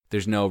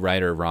there's no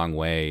right or wrong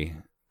way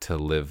to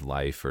live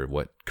life or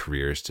what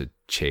careers to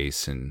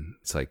chase. And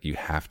it's like you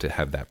have to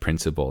have that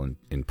principle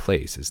in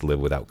place, is live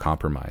without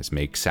compromise,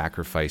 make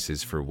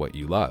sacrifices for what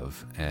you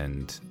love.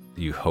 And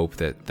you hope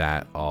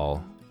that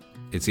all,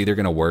 it's either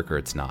going to work or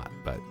it's not,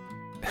 but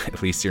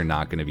at least you're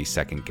not going to be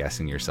second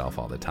guessing yourself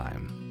all the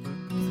time.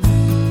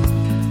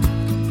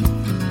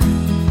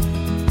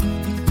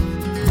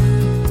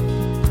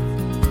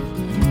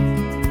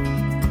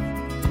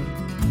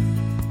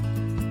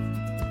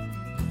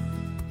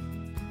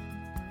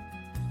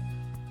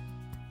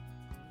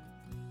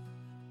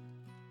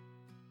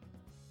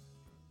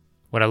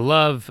 What I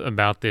love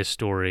about this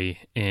story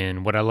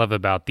and what I love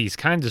about these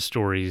kinds of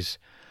stories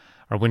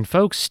are when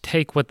folks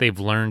take what they've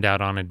learned out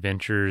on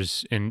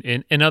adventures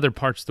in other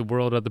parts of the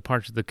world, other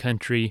parts of the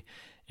country,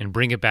 and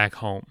bring it back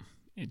home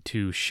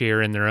to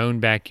share in their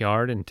own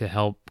backyard and to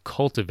help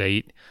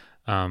cultivate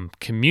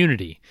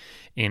community.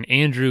 And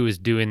Andrew is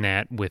doing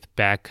that with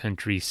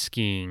backcountry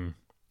skiing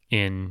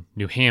in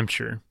New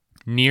Hampshire,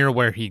 near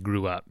where he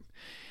grew up.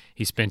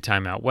 He spent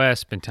time out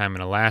west, spent time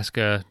in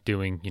Alaska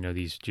doing,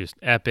 these just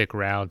epic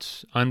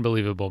routes,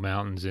 unbelievable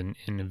mountains, and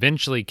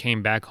eventually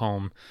came back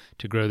home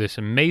to grow this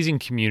amazing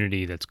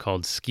community that's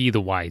called Ski the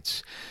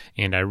Whites.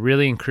 And I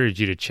really encourage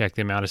you to check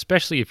them out,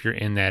 especially if you're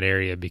in that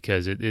area,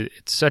 because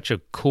it's such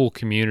a cool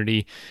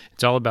community.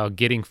 It's all about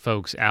getting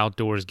folks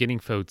outdoors, getting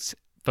folks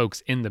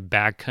in the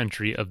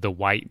backcountry of the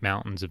White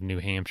Mountains of New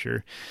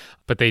Hampshire.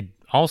 But they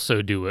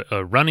also do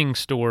a running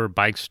store,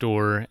 bike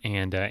store,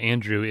 and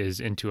Andrew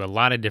is into a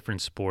lot of different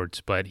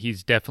sports, but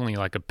he's definitely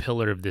like a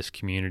pillar of this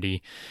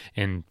community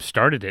and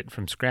started it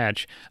from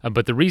scratch.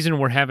 But the reason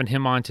we're having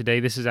him on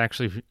today, this is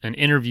actually an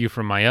interview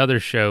from my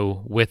other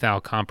show,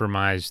 Without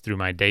Compromise, through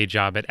my day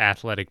job at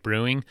Athletic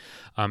Brewing.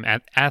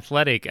 At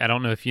Athletic, I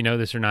don't know if you know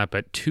this or not,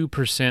 but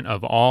 2%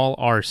 of all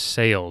our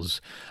sales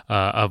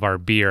of our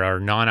beer, our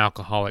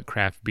non-alcoholic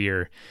craft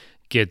beer,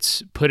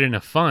 gets put in a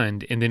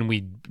fund, and then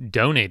we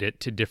donate it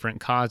to different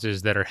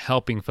causes that are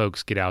helping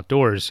folks get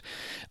outdoors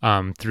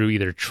through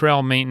either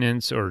trail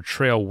maintenance or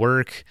trail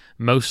work.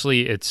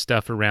 Mostly it's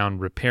stuff around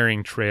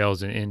repairing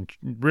trails and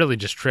really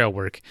just trail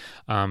work.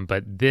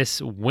 But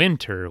this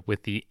winter,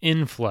 with the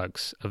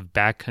influx of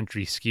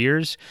backcountry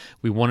skiers,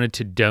 we wanted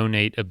to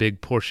donate a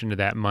big portion of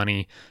that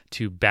money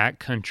to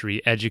backcountry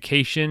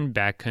education,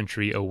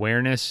 backcountry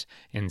awareness,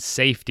 and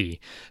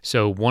safety.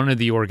 So one of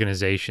the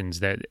organizations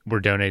that we're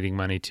donating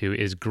money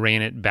to is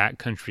Granite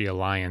Backcountry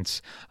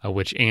Alliance,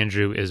 which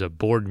Andrew is a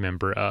board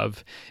member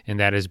of, and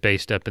that is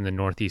based up in the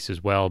Northeast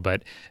as well.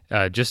 But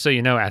just so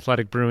you know,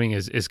 Athletic Brewing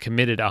is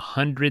committed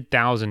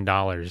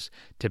 $100,000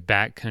 to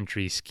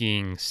backcountry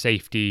skiing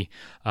safety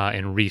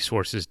and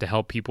resources to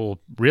help people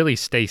really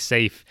stay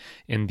safe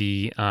in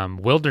the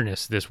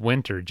wilderness this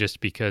winter, just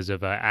because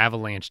of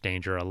avalanche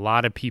danger. A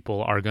lot of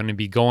people are going to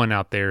be going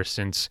out there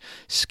since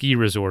ski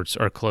resorts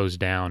are closed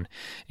down.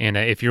 And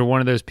if you're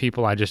one of those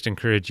people, I just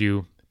encourage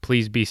you,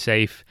 please be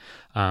safe.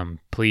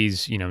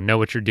 Please, know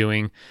what you're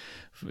doing.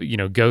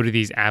 Go to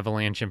these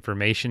avalanche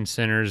information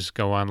centers,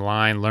 go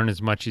online, learn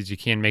as much as you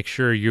can. Make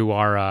sure you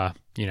are,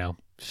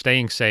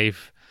 staying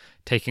safe,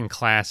 taking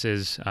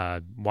classes,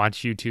 watch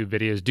YouTube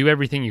videos, do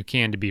everything you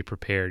can to be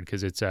prepared,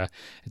 because it's a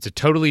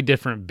totally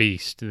different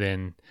beast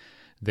than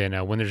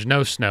when there's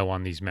no snow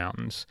on these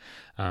mountains.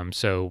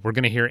 So we're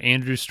going to hear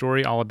Andrew's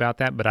story all about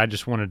that, but I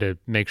just wanted to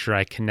make sure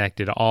I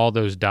connected all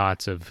those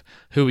dots of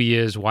who he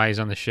is, why he's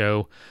on the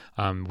show.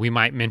 We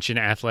might mention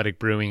Athletic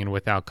Brewing and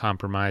Without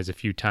Compromise a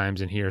few times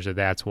in here, so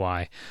that's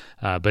why.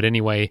 But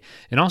anyway,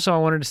 and also I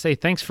wanted to say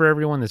thanks for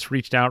everyone that's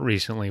reached out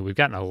recently. We've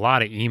gotten a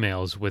lot of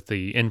emails with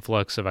the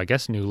influx of, I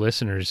guess, new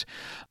listeners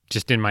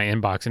just in my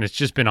inbox, and it's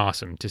just been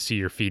awesome to see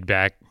your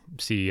feedback,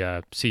 see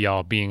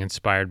y'all being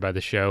inspired by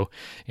the show.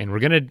 And we're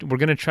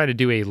gonna try to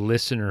do a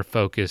listener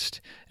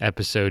focused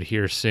episode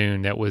here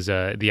soon. That was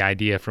the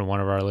idea from one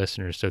of our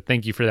listeners, so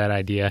thank you for that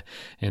idea,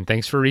 and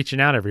thanks for reaching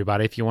out,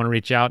 everybody. If you want to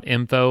reach out,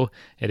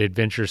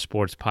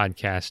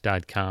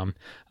 info@adventuresportspodcast.com,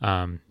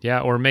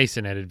 or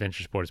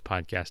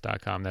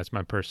Mason@adventuresportspodcast.com. That's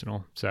my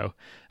personal. So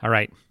all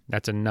right,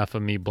 that's enough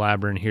of me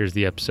blabbering. Here's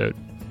the episode.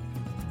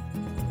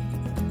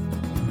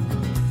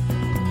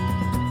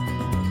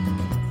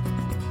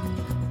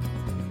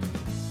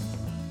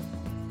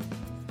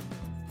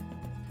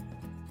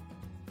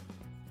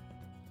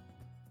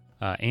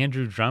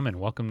 Andrew Drummond,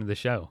 welcome to the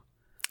show.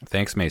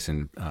 Thanks,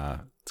 Mason.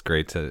 It's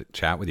great to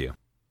chat with you.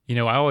 I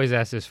always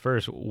ask this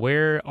first.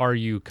 Where are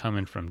you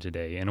coming from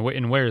today, and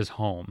where is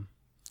home?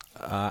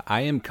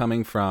 I am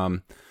coming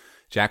from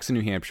Jackson,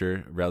 New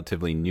Hampshire,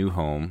 relatively new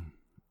home.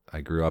 I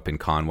grew up in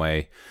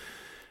Conway.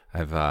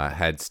 I've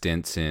had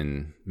stints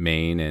in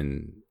Maine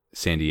and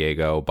San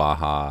Diego,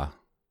 Baja,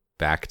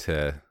 back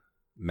to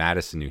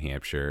Madison, New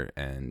Hampshire,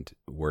 and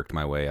worked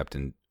my way up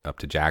to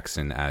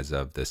Jackson as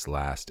of this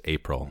last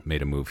April.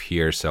 Made a move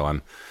here, so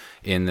I'm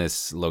in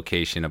this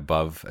location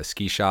above a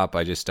ski shop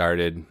I just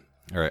started,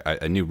 or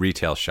a new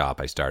retail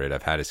shop I started.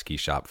 I've had a ski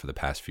shop for the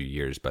past few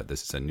years, but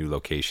this is a new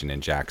location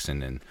in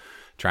Jackson and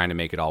trying to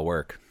make it all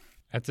work.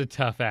 That's a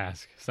tough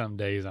ask some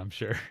days, I'm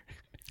sure.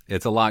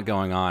 It's a lot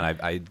going on.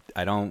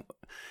 I don't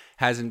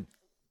hasn't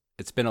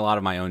it's been a lot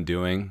of my own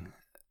doing.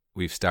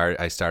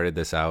 I started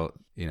this out,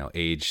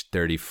 age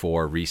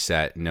 34,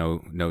 reset,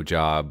 no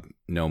job,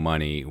 no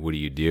money. What do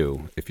you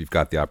do if you've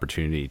got the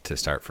opportunity to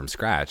start from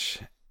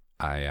scratch?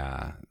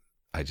 I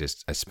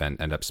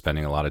end up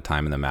spending a lot of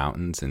time in the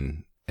mountains,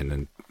 and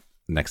then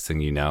next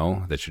thing you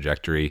know, the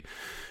trajectory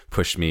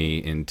pushed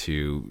me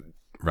into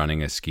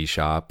running a ski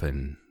shop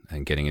and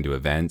getting into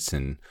events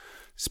and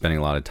spending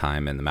a lot of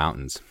time in the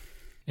mountains.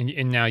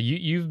 And now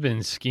you've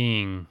been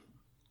skiing,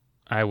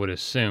 I would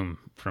assume,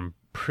 from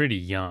pretty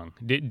young.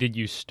 Did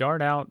you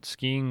start out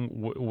skiing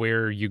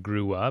where you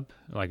grew up,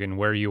 like in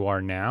where you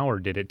are now, or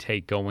did it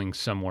take going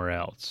somewhere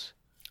else?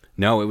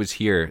 No, it was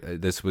here.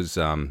 This was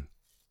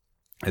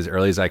as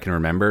early as I can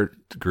remember.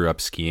 Grew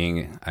up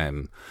skiing.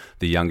 I'm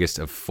the youngest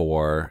of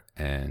four,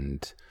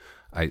 and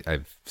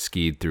I've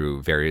skied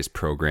through various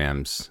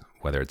programs,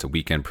 whether it's a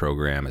weekend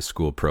program, a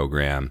school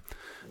program,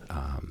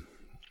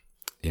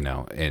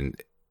 and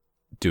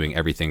doing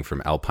everything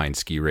from alpine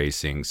ski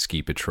racing,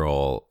 ski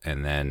patrol,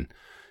 and then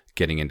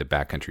getting into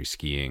backcountry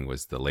skiing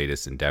was the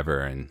latest endeavor.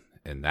 And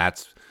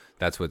that's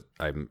what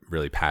I'm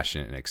really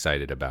passionate and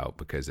excited about,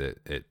 because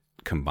it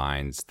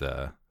combines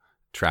the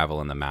travel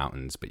in the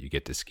mountains, but you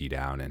get to ski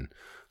down, and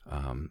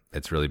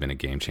it's really been a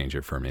game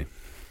changer for me.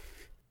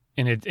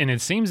 And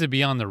it seems to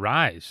be on the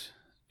rise.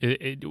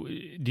 Do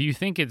you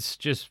think it's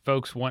just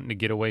folks wanting to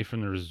get away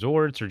from the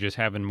resorts, or just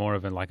having more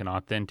of an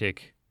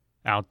authentic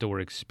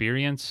outdoor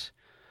experience?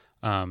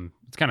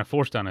 It's kind of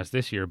forced on us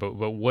this year, but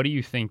what do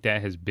you think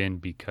that has been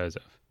because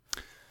of?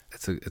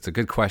 It's a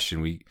good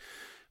question.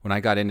 When I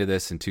got into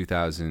this in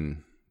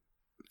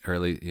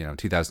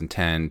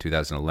 2010,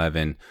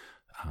 2011,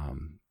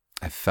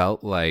 I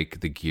felt like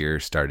the gear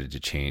started to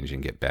change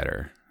and get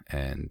better.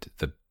 And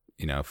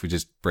if we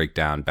just break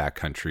down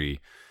backcountry,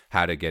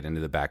 how to get into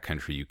the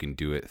backcountry, you can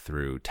do it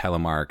through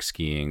telemark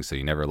skiing, so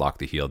you never lock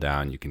the heel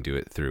down. You can do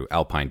it through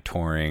alpine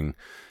touring,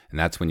 and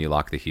that's when you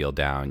lock the heel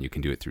down. You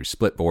can do it through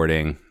split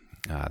boarding.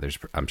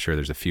 I'm sure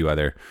there's a few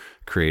other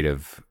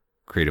creative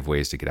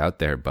ways to get out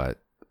there,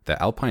 but the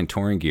alpine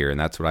touring gear, and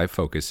that's what I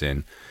focus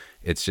in,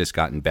 it's just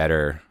gotten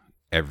better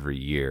every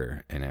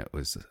year. And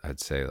I'd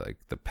say like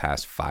the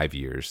past 5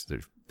 years,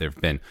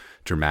 there've been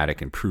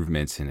dramatic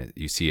improvements in it.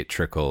 You see it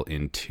trickle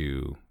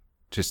into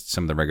just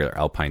some of the regular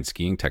alpine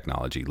skiing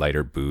technology,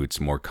 lighter boots,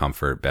 more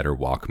comfort, better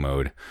walk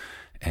mode.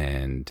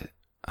 And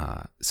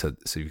so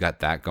you've got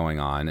that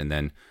going on. And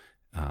then,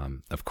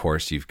 of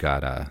course, you've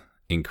got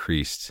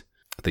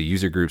the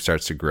user group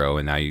starts to grow,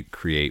 and now you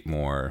create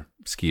more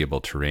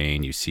skiable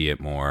terrain. You see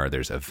it more.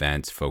 There's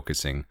events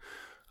focusing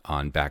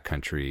on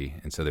backcountry.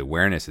 And so the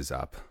awareness is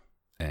up.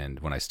 And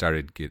when I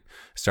started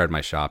my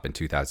shop in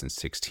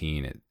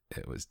 2016, it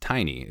was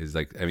tiny. It was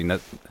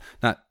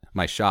not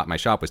my shop. My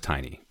shop was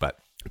tiny, but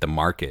the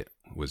market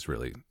was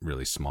really,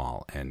 really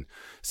small. And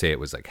say it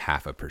was like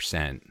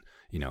 0.5%,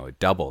 it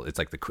doubled. It's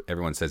like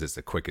everyone says it's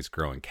the quickest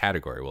growing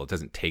category. Well, it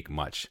doesn't take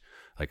much.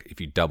 Like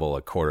if you double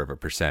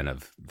 0.25%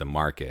 of the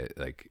market,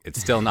 like it's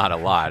still not a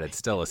lot. It's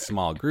still a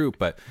small group,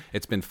 but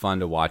it's been fun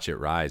to watch it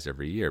rise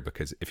every year,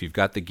 because if you've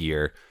got the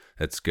gear,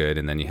 that's good.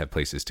 And then you have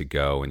places to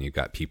go and you've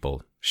got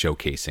people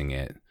showcasing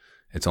it.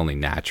 It's only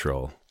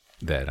natural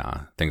that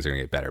things are going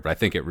to get better. But I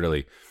think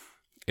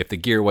if the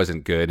gear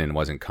wasn't good and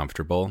wasn't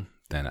comfortable,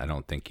 then I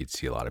don't think you'd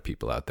see a lot of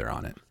people out there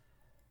on it.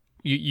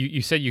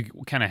 You said you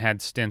kind of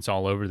had stints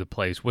all over the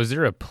place. Was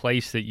there a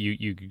place that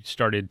you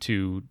started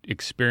to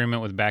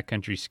experiment with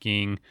backcountry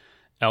skiing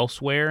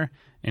elsewhere?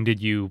 And did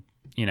you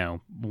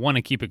want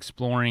to keep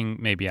exploring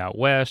maybe out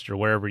west or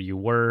wherever you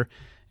were?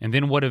 And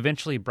then what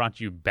eventually brought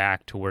you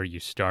back to where you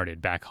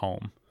started, back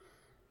home?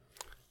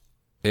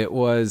 It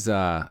was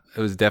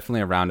definitely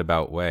a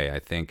roundabout way. I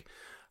think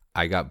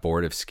I got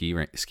bored of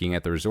skiing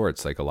at the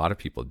resorts, like a lot of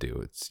people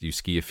do. You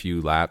ski a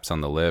few laps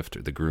on the lift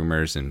or the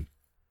groomers, and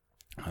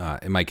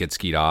it might get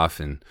skied off,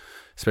 and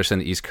especially on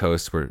the East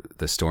Coast where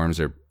the storms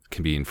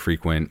can be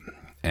infrequent,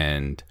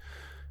 and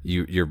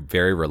you're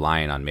very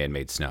reliant on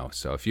man-made snow.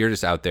 So if you're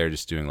just out there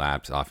just doing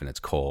laps, often it's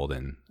cold,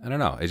 and I don't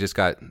know. It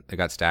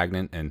got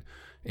stagnant. And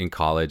in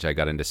college, I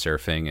got into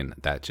surfing, and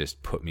that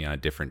just put me on a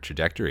different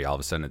trajectory. All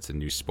of a sudden, it's a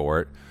new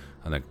sport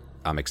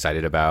I'm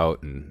excited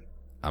about, and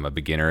I'm a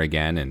beginner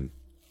again. And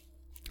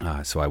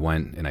so I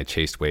went and I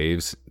chased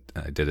waves.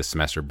 I did a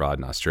semester abroad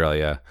in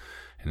Australia,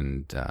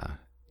 and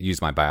used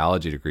my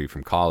biology degree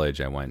from college.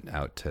 I went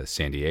out to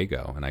San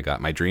Diego, and I got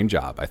my dream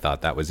job. I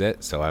thought that was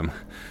it. So I'm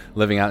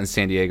living out in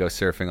San Diego,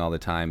 surfing all the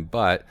time,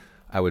 but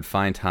I would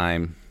find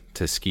time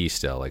to ski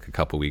still, like a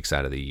couple weeks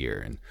out of the year.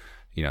 And,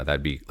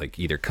 that'd be like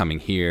either coming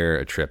here,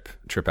 a trip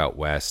out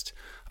west.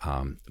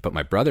 But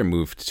my brother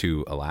moved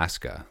to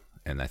Alaska,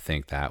 and I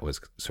think that was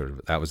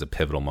a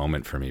pivotal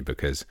moment for me,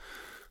 because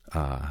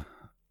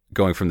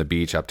going from the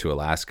beach up to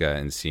Alaska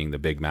and seeing the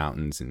big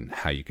mountains and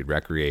how you could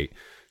recreate,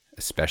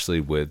 especially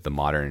with the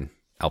modern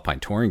alpine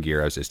touring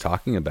gear I was just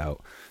talking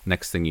about,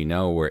 next thing you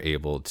know, we're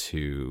able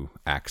to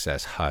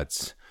access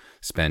huts,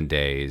 spend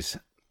days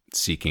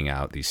seeking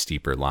out these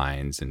steeper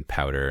lines and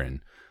powder. And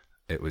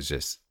it was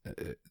just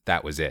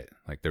that was it.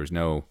 Like there was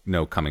no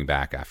coming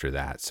back after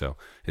that. So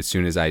as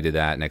soon as I did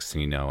that, next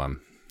thing you know,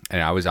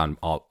 and I was on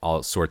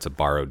all sorts of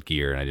borrowed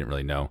gear, and I didn't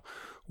really know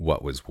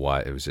what was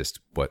what. It was just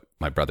what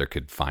my brother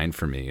could find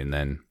for me. And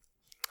then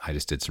I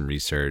just did some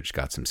research,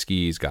 got some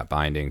skis, got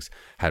bindings,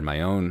 had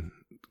my own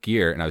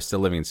gear, and I was still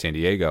living in San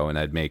Diego, and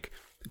I'd make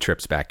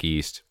trips back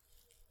east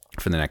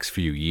for the next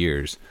few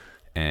years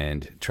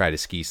and try to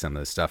ski some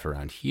of the stuff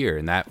around here.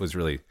 And that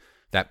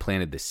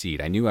planted the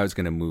seed. I knew I was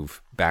going to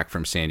move back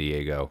from San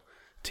Diego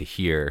to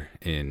here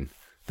in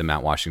the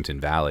Mount Washington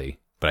Valley,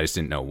 but I just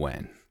didn't know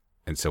when.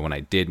 And so when I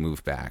did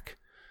move back,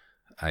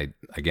 I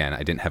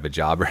didn't have a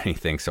job or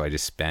anything, so I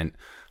just spent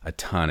a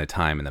ton of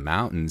time in the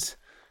mountains,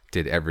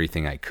 did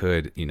everything I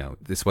could.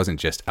 This wasn't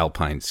just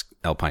alpine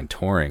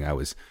touring. I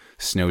was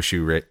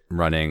snowshoe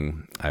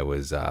running. I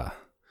was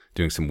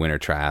doing some winter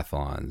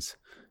triathlons,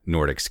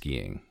 Nordic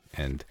skiing,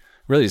 and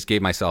really just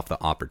gave myself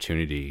the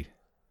opportunity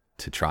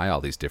to try all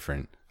these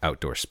different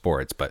outdoor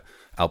sports. But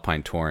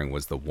alpine touring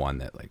was the one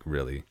that like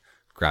really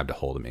grabbed a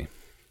hold of me.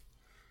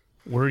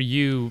 Were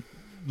you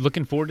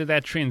looking forward to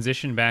that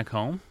transition back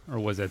home, or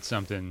was that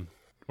something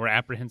we're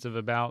apprehensive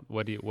about?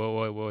 What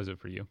was it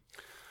for you?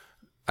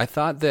 I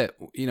thought that,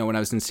 when I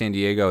was in San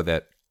Diego,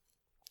 that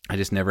I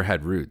just never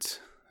had roots.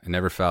 I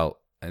never felt,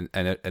 and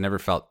I never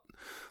felt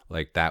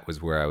like that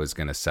was where I was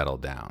going to settle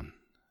down.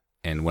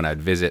 And when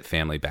I'd visit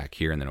family back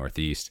here in the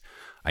Northeast,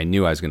 I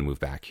knew I was going to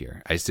move back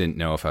here. I just didn't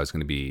know if I was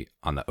going to be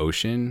on the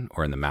ocean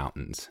or in the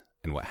mountains.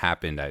 And what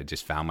happened, I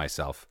just found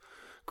myself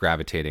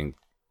gravitating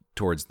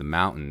towards the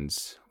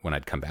mountains when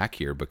I'd come back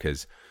here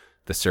because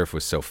the surf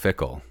was so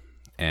fickle.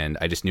 And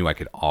I just knew I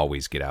could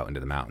always get out into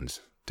the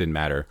mountains. Didn't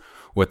matter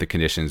what the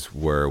conditions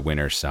were,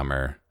 winter,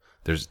 summer.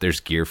 There's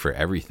gear for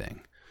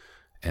everything.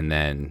 And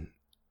then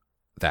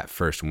that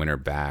first winter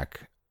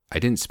back, I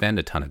didn't spend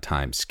a ton of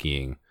time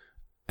skiing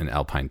and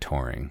alpine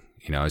touring.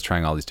 I was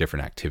trying all these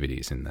different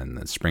activities, and then in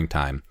the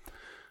springtime,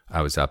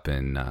 I was up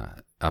in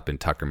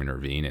Tuckerman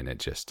Ravine, and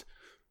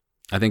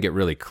I think it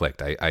really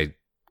clicked. I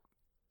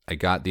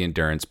got the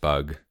endurance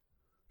bug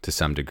to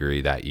some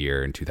degree that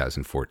year in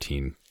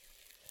 2014,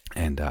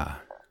 and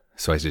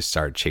so I just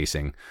started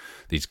chasing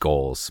these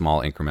goals,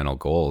 small incremental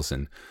goals,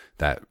 and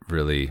that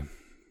really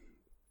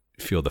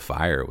fueled the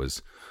fire. It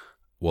was,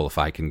 well, if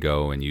I can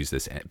go and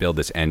build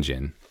this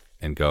engine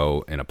and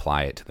go and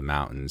apply it to the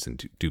mountains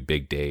and do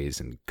big days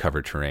and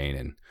cover terrain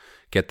and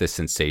get this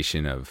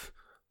sensation of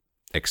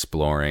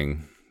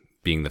exploring,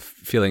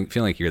 feeling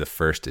like you're the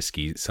first to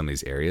ski some of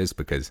these areas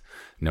because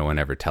no one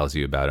ever tells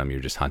you about them. You're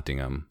just hunting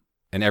them,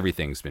 and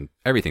everything's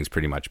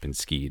pretty much been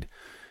skied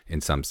in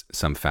some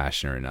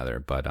fashion or another.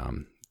 But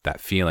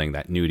that feeling,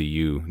 that new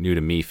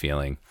to me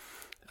feeling,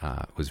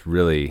 was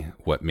really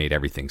what made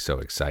everything so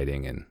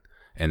exciting.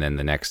 And then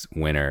the next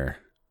winter,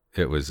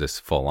 it was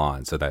just full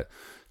on. So that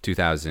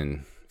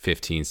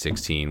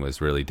 2015-16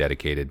 was really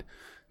dedicated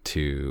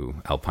to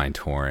alpine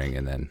touring,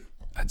 and then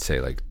I'd say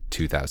like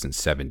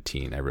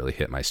 2017 I really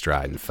hit my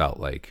stride and felt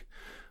like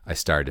I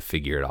started to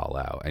figure it all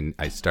out, and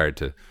I started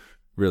to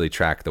really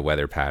track the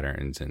weather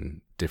patterns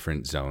and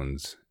different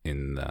zones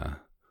in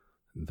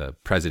the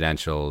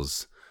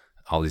presidentials,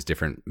 all these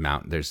different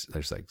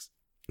there's like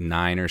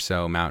 9 or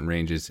so mountain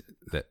ranges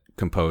that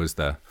compose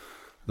the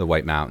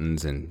White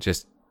Mountains, and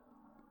just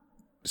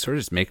sort of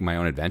just making my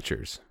own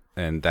adventures.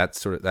 And that's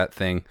sort of that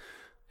thing,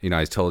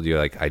 I told you,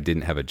 like, I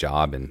didn't have a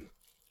job and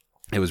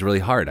it was really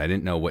hard. I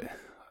didn't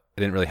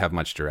really have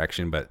much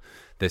direction, but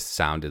this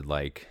sounded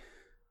like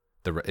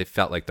it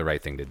felt like the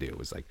right thing to do. It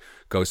was like,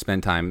 go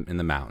spend time in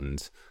the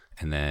mountains.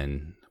 And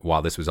then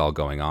while this was all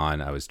going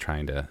on, I was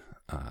trying to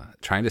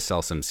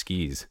sell some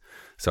skis.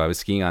 So I was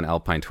skiing on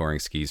alpine touring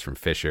skis from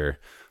Fisher.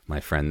 My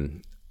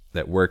friend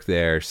that worked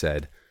there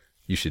said,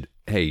 you should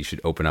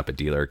open up a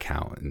dealer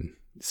account and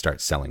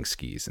start selling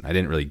skis. And I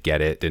didn't really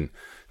get it. Didn't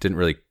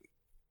really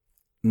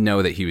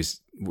know that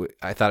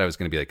I thought I was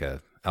going to be like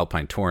a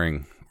alpine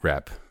touring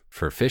rep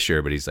for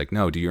Fisher, but he's like,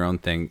 no, do your own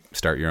thing,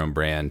 start your own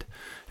brand.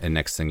 And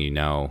next thing you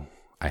know,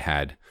 I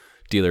had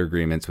dealer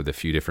agreements with a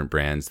few different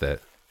brands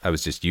that I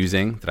was just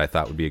using that I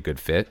thought would be a good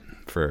fit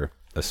for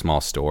a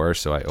small store.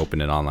 So I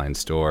opened an online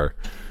store,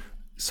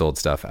 sold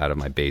stuff out of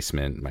my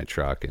basement, my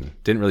truck, and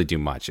didn't really do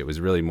much. It was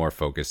really more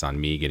focused on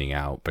me getting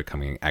out,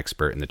 becoming an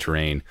expert in the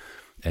terrain.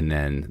 And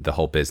then the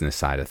whole business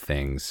side of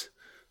things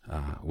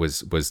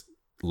was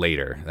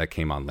later. That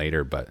came on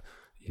later, but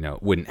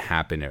it wouldn't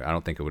happen. I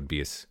don't think it would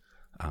be as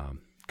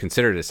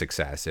considered a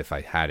success if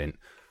I hadn't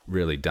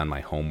really done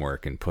my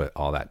homework and put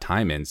all that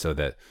time in, so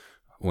that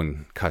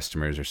when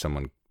customers or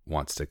someone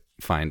wants to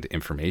find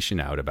information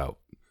out about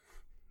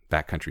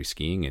backcountry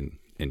skiing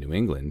in New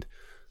England,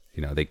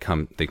 they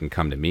can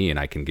come to me and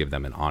I can give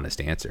them an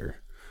honest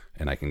answer,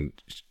 and I can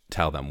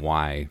tell them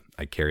why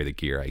I carry the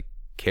gear I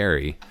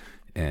carry,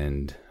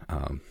 and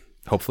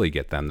hopefully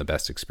get them the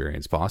best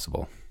experience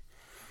possible.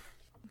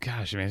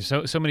 Gosh, man,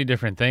 so many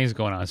different things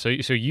going on. So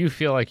you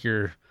feel like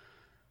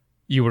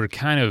you were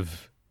kind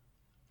of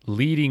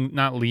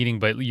not leading,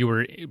 but you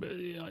were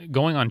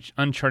going on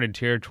uncharted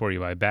territory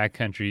by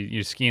backcountry.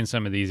 You're skiing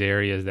some of these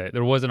areas that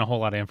there wasn't a whole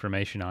lot of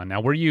information on.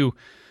 Now, were you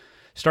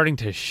starting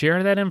to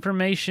share that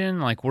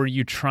information? Like, were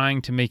you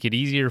trying to make it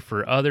easier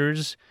for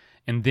others?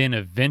 And then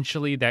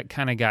eventually that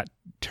kind of got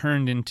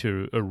turned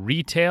into a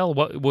retail.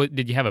 What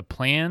did you have a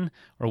plan,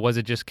 or was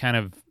it just kind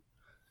of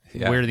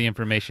where the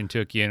information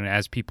took you, and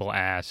as people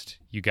asked,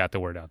 you got the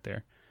word out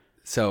there?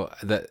 So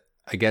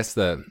I guess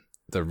the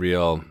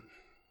real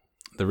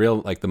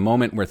like the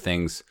moment where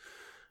things,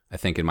 I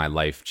think, in my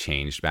life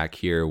changed back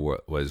here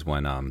was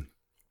when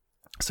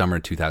summer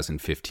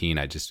 2015.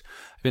 I've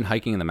been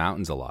hiking in the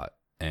mountains a lot,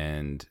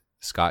 and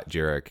Scott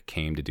Jurek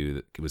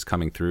was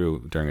coming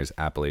through during his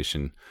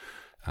Appalachian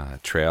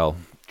trail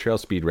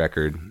speed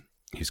record.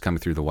 He's coming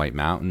through the White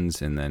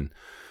Mountains, and then,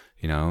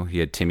 you know, he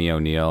had Timmy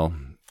O'Neill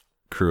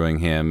crewing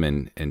him,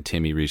 and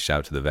Timmy reached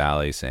out to the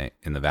valley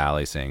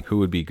saying who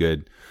would be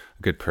a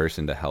good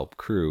person to help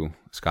crew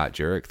Scott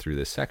Jurek through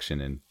this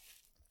section. And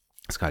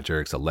Scott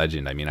Jurek's a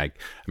legend. I mean, I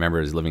remember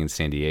I was living in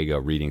San Diego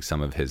reading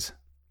some of his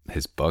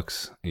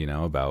books, you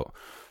know, about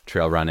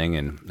trail running,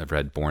 and I've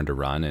read Born to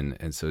Run,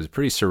 and so it was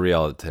pretty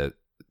surreal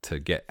to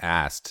get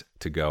asked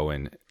to go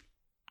and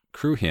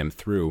crew him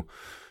through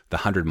the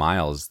 100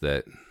 miles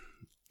that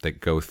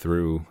go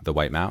through the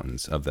White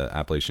Mountains of the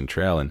Appalachian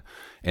Trail.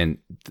 And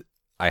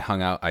I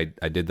hung out, I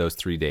did those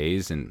 3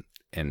 days,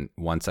 and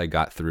once I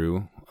got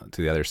through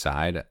to the other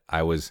side,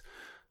 I was,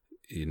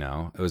 you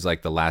know, it was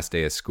like the last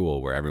day of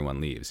school where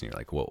everyone leaves and you're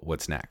like, well,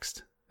 what's next?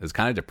 It was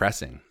kind of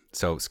depressing.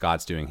 So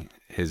Scott's doing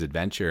his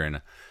adventure,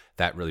 and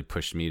that really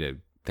pushed me to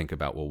think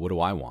about, well, what do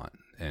I want?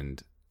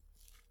 And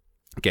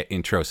get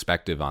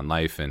introspective on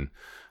life and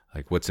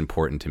like what's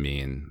important to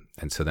me.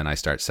 And so then I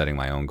start setting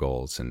my own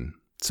goals. And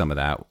some of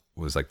that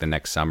was like the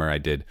next summer I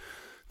did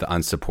the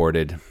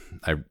unsupported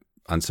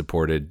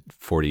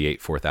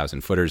 48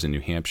 4,000 footers in New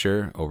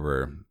Hampshire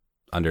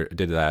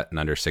did that in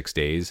under 6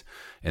 days.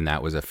 And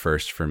that was a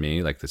first for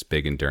me, like this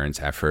big endurance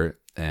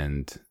effort.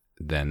 And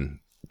then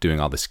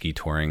doing all the ski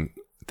touring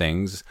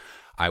things,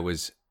 I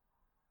was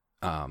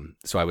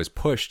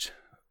pushed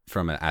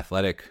from an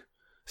athletic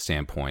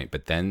standpoint,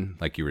 but then,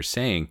 like you were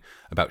saying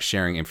about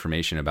sharing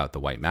information about the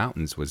White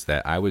Mountains, was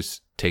that I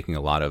was taking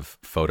a lot of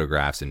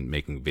photographs and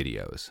making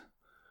videos,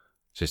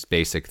 just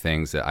basic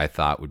things that I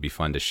thought would be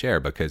fun to share,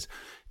 because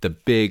the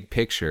big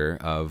picture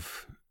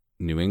of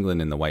New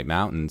England and the White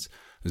Mountains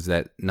was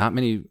that not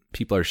many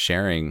people are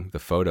sharing the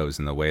photos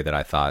in the way that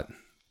I thought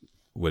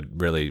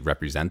would really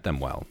represent them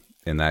well.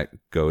 And that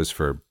goes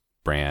for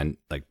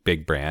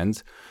big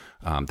brands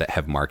that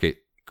have market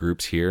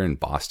groups here in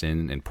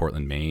Boston, in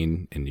Portland,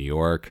 Maine, in New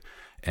York,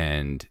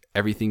 and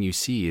everything you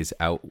see is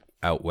out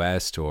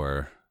west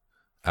or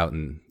out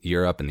in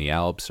Europe in the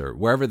Alps or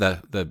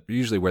wherever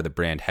usually where the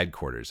brand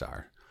headquarters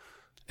are,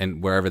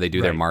 and wherever they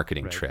do their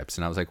marketing trips.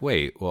 And I was like,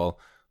 wait, well,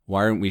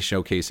 why aren't we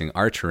showcasing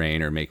our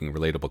terrain or making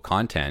relatable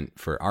content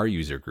for our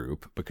user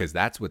group? Because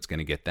that's what's going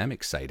to get them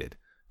excited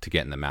to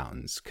get in the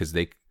mountains, because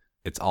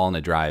it's all in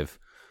a drive,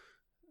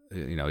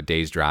 you know, a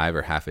day's drive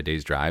or half a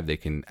day's drive. They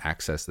can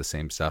access the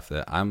same stuff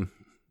that I'm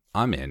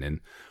in.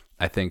 And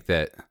I think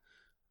that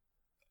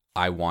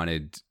I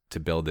wanted to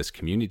build this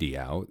community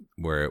out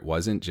where it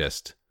wasn't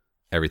just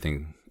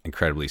everything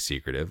incredibly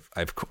secretive.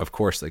 Of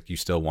course, like, you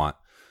still want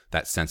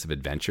that sense of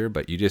adventure,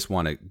 but you just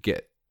want to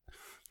get,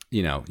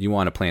 you know, you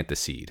want to plant the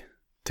seed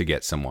to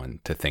get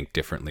someone to think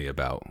differently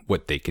about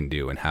what they can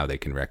do and how they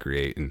can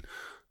recreate. And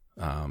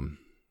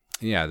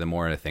the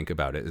more I think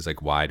about it is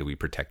like, why do we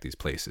protect these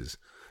places,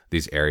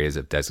 these areas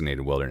of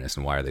designated wilderness,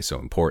 and why are they so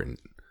important?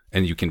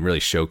 And you can really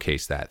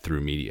showcase that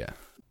through media.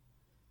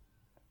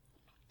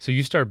 So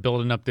you start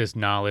building up this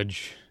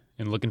knowledge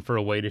and looking for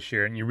a way to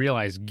share it, and you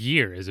realize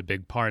gear is a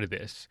big part of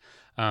this.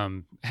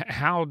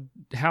 How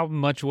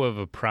much of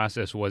a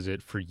process was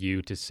it for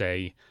you to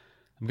say,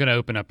 I'm going to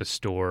open up a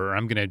store, or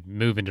I'm going to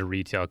move into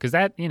retail? Because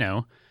that, you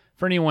know,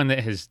 for anyone that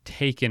has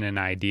taken an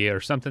idea or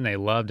something they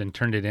loved and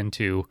turned it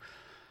into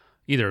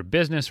either a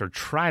business or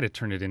try to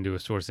turn it into a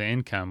source of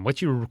income,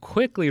 what you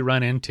quickly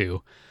run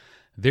into,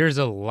 there's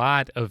a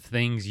lot of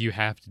things you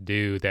have to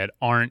do that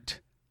aren't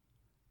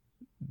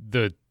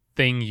the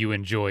thing you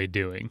enjoy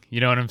doing. You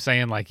know what I'm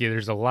saying? Like,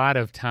 there's a lot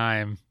of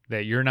time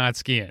that you're not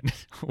skiing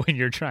when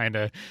you're trying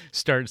to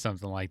start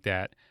something like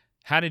that.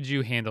 How did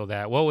you handle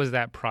that? What was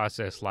that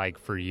process like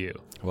for you?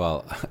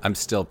 Well, I'm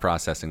still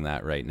processing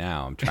that right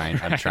now. I'm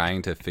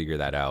trying to figure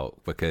that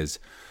out, because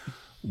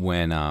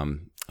when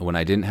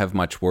I didn't have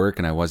much work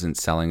and I wasn't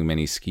selling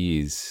many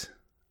skis,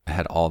 I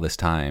had all this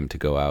time to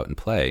go out and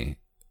play.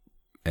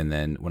 And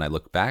then when I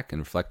look back and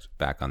reflect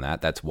back on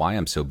that, that's why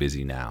I'm so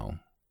busy now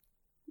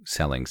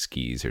selling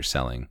skis or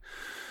selling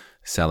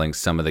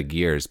some of the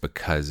gears,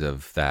 because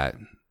of that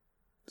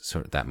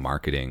sort of that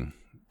marketing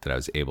that I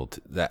was able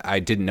to, that I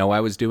didn't know I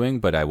was doing,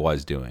 but I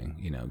was doing,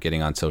 you know,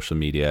 getting on social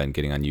media and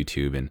getting on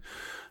YouTube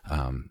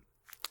and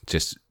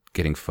just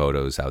getting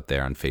photos out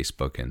there on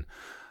Facebook. And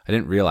I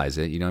didn't realize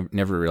it, you know,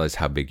 never realized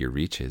how big your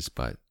reach is,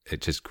 but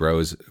it just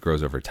grows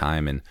over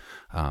time. And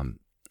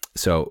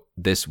so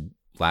this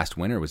last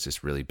winter was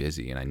just really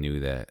busy, and I knew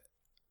that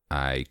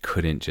I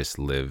couldn't just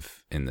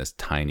live in this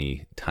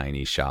tiny,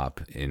 tiny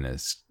shop in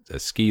a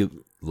ski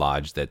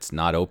lodge that's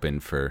not open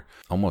for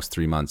almost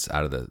 3 months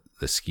out of the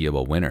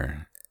skiable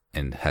winter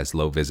and has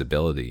low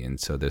visibility. And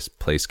so this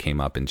place came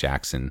up in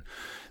Jackson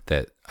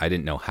that I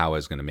didn't know how I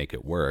was going to make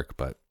it work,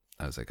 but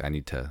I was like, I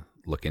need to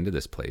look into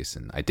this place.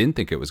 And I didn't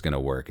think it was going to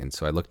work. And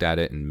so I looked at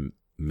it in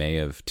May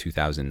of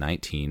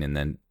 2019, and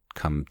then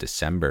come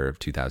December of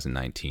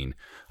 2019,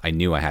 I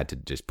knew I had to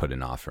just put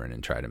an offer in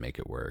and try to make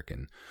it work.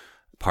 And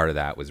part of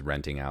that was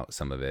renting out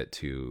some of it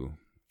to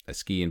a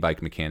ski and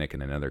bike mechanic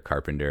and another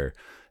carpenter.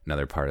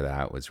 Another part of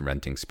that was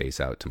renting space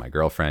out to my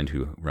girlfriend,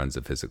 who runs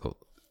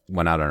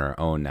went out on her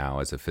own now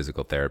as a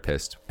physical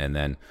therapist, and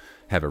then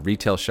have a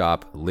retail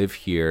shop, live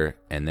here,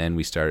 and then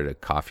we started a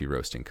coffee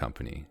roasting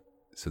company.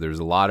 So there was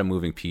a lot of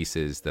moving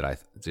pieces that I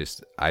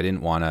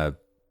didn't want to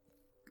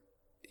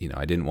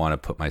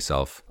put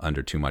myself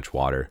under too much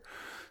water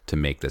to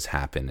make this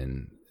happen.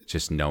 And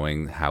just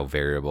knowing how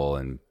variable,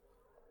 and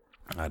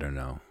I don't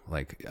know,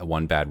 like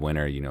one bad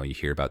winter, you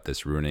hear about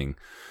this ruining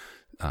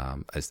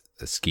a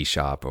ski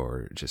shop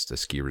or just a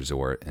ski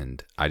resort.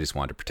 And I just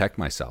wanted to protect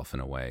myself in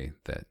a way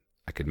that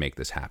I could make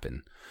this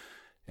happen.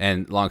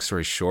 And long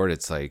story short,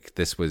 it's like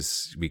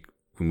we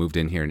moved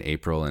in here in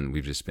April, and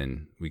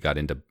we got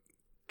into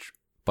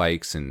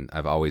bikes, and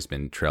I've always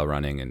been trail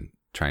running and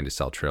trying to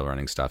sell trail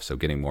running stuff. So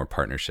getting more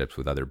partnerships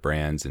with other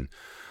brands. And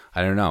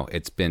I don't know,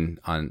 it's been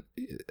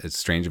as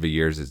strange of a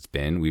year as it's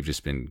been. We've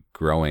just been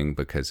growing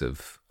because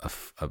of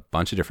a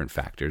bunch of different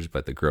factors,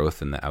 but the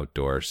growth in the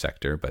outdoor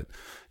sector, but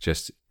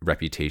just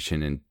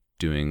reputation and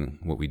doing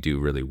what we do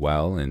really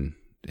well, and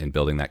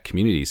building that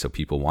community so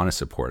people want to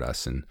support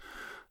us. And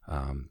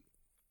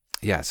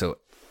so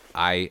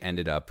I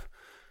ended up,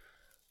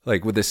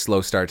 like, with this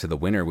slow start to the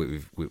winter,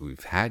 what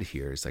we've had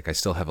here is like, I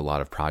still have a lot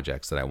of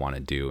projects that I want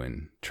to do,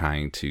 and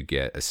trying to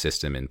get a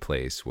system in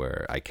place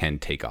where I can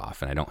take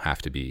off and I don't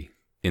have to be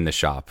in the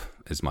shop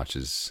as much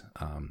as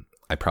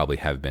I probably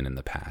have been in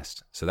the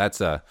past. So that's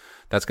going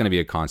to be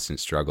a constant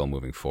struggle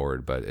moving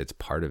forward, but it's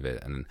part of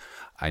it. And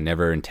I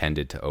never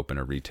intended to open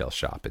a retail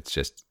shop.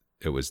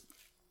 It was,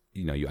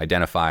 you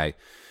identify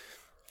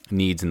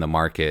needs in the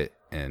market,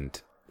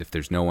 and if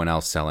there's no one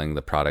else selling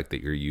the product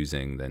that you're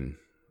using, then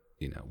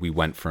we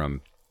went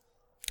from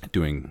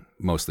doing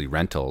mostly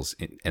rentals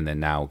and then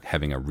now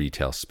having a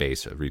retail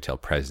space, a retail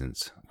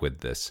presence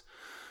with this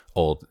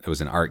it was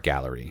an art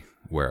gallery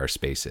where our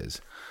space is.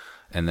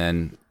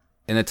 And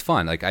it's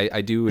fun. Like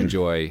I do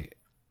enjoy,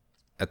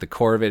 at the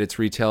core of it, it's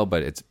retail,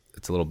 but it's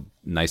a little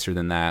nicer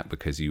than that,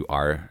 because you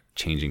are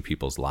changing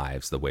people's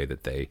lives the way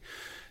that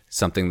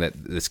something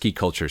that the ski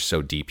culture is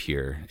so deep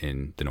here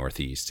in the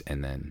Northeast.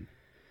 And then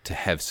to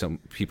have some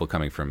people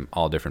coming from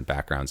all different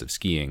backgrounds of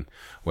skiing,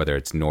 whether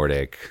it's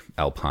Nordic,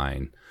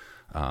 Alpine,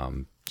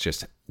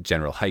 just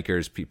general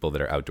hikers, people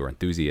that are outdoor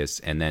enthusiasts,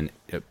 and then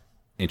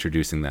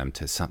introducing them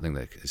to something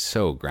that is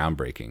so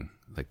groundbreaking,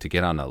 like to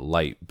get on a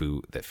light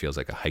boot that feels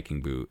like a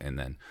hiking boot, and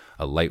then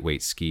a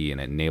lightweight ski, and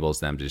it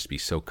enables them to just be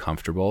so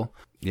comfortable.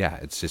 Yeah,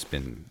 it's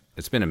been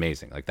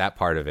amazing. Like, that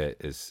part of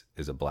it is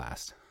a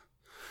blast.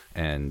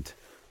 And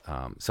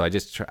so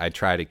I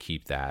try to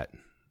keep that.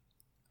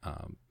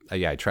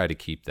 I try to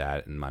keep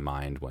that in my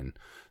mind when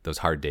those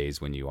hard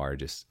days when you are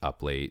just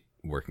up late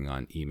working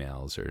on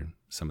emails or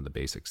some of the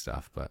basic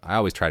stuff. But I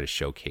always try to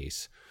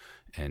showcase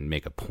and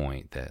make a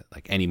point that,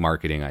 like, any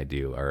marketing I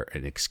do, or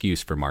an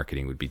excuse for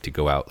marketing, would be to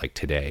go out. Like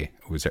today,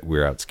 we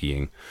were out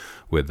skiing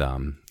with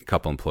a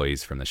couple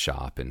employees from the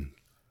shop, and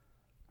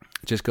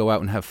just go out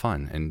and have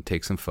fun and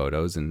take some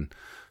photos and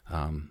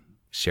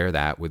share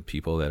that with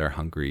people that are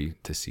hungry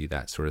to see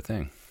that sort of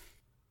thing.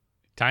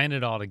 Tying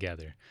it all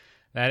together.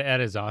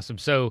 That is awesome.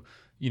 So,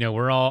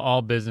 we're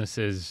all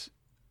businesses,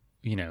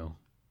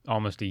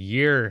 almost a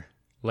year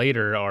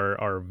later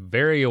are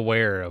very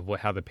aware of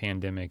how the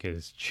pandemic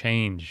has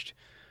changed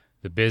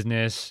the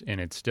business, and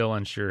it's still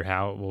unsure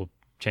how it will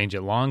change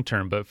it long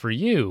term. But for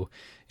you,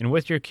 and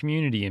with your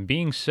community, and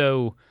being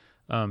so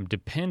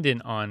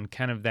dependent on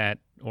kind of that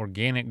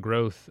organic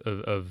growth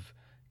of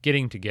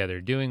getting together,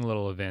 doing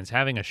little events,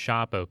 having a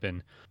shop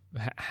open,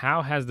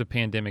 how has the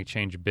pandemic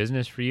changed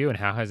business for you, and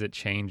how has it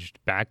changed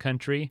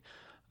backcountry?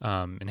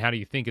 And how do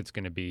you think it's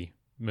going to be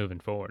moving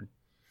forward?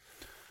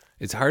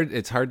 It's hard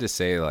to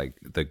say, like,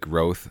 the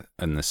growth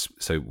in this.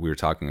 So we were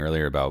talking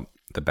earlier about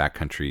the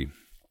backcountry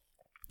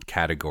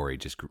category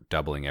just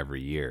doubling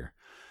every year.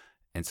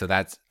 And so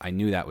I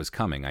knew that was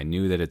coming. I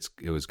knew that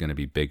it was going to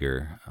be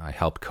bigger. I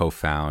helped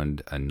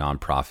co-found a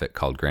nonprofit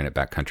called Granite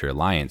Backcountry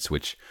Alliance,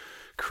 which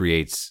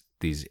creates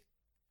these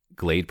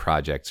glade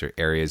projects, or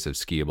areas of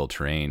skiable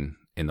terrain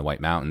in the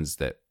White Mountains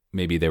that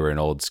maybe they were an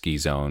old ski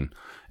zone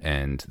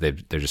and they're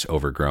just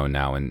overgrown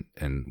now. And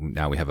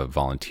now we have a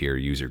volunteer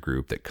user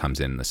group that comes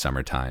in the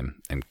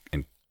summertime and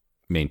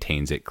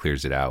maintains it,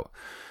 clears it out,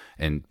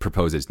 and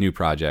proposes new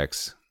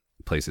projects,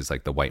 places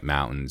like the White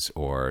Mountains,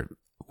 or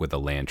with a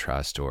land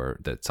trust, or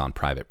that's on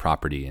private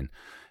property.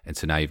 And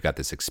so now you've got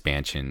this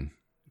expansion,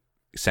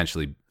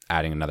 essentially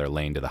adding another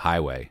lane to the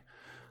highway.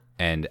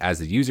 And as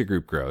the user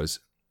group grows,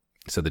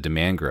 so the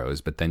demand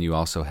grows, but then you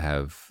also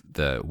have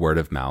the word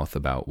of mouth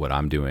about what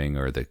I'm doing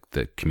or the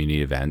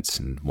community events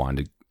and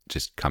wanting to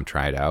just come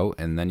try it out.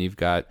 And then you've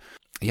got,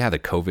 the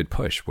COVID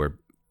push where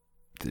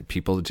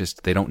people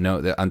just, they don't know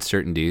the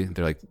uncertainty.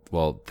 They're like,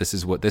 well, this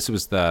is what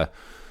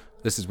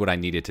I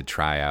needed to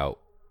try out,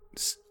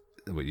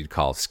 what you'd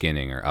call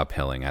skinning or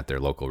uphilling at their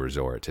local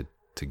resort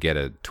to get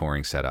a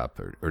touring setup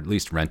or at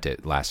least rent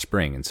it last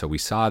spring. And so we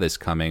saw this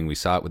coming. We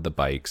saw it with the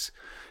bikes,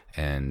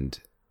 and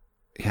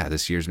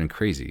this year's been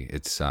crazy.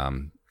 It's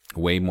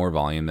way more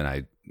volume than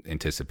I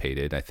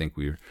anticipated. I think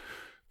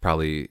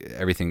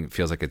everything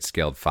feels like it's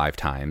scaled 5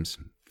 times.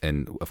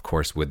 And of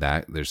course, with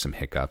that, there's some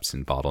hiccups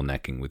and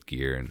bottlenecking with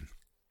gear and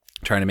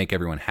trying to make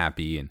everyone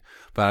happy.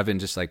 But I've been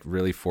just like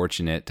really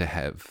fortunate to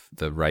have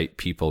the right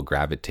people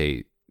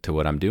gravitate to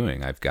what I'm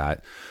doing. I've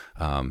got,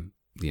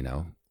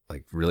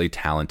 like really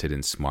talented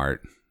and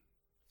smart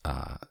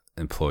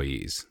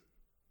employees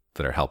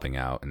that are helping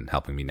out and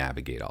helping me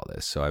navigate all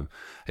this. So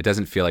it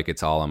doesn't feel like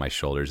it's all on my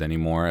shoulders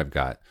anymore.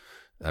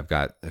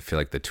 I feel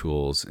like the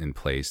tools in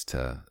place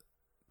to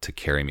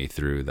carry me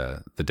through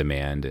the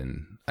demand.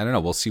 And I don't know,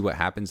 we'll see what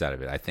happens out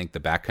of it. I think the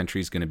backcountry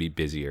is going to be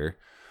busier,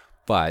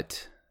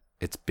 but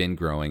it's been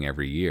growing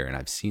every year, and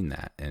I've seen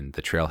that. And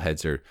the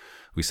trailheads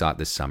we saw it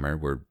this summer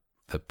where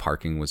the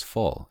parking was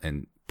full.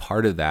 And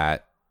part of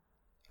that,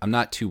 I'm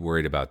not too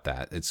worried about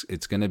that.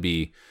 It's going to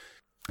be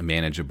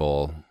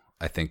manageable.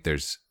 I think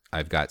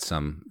I've got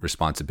some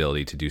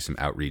responsibility to do some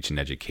outreach and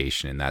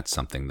education, and that's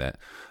something that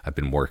I've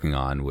been working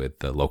on with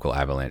the local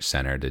Avalanche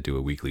Center to do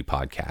a weekly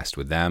podcast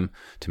with them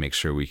to make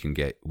sure we can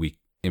get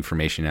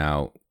information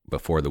out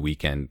before the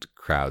weekend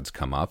crowds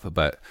come up.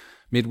 But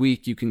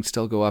midweek, you can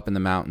still go up in the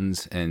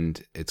mountains,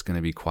 and it's going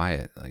to be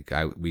quiet. Like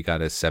we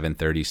got a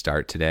 7:30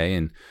 start today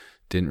and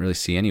didn't really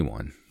see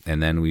anyone.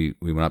 And then we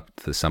went up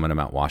to the summit of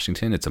Mount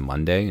Washington. It's a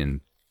Monday,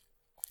 and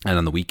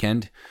on the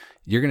weekend,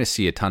 you're going to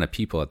see a ton of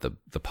people at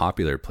the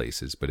popular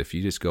places. But if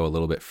you just go a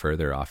little bit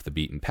further off the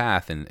beaten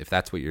path, and if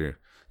that's what you're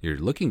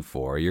looking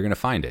for, you're going to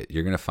find it.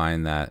 You're going to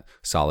find that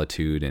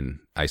solitude and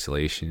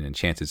isolation. And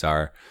chances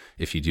are,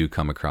 if you do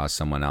come across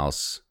someone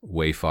else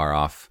way far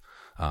off,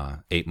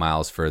 8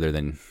 miles further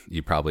than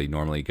you probably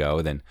normally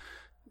go, then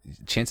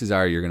chances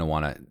are you're going to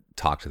want to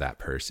talk to that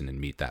person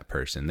and meet that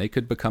person. They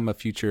could become a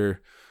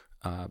future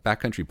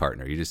backcountry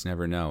partner. You just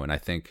never know. And I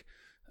think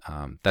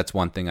that's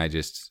one thing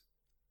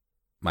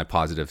my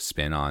positive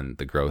spin on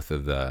the growth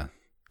of the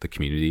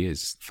community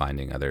is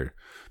finding other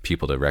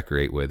people to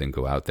recreate with and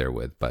go out there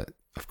with. But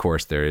of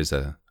course, there is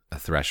a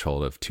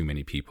threshold of too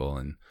many people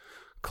and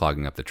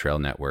clogging up the trail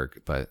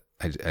network. But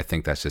I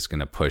think that's just going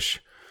to push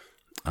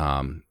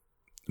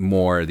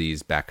more of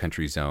these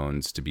backcountry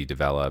zones to be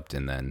developed,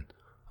 and then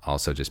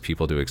also just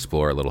people to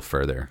explore a little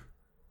further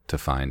to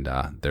find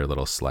their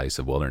little slice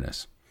of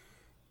wilderness.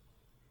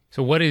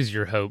 So what is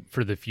your hope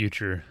for the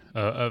future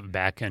of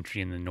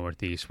backcountry in the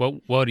Northeast? What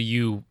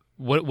do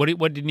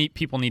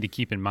people need to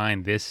keep in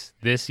mind this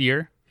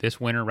year, this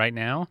winter right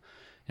now?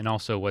 And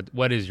also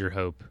what is your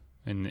hope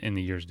in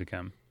the years to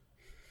come?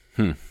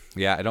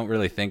 Yeah, I don't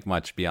really think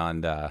much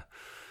beyond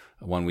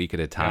 1 week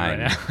at a time.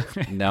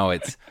 Right No,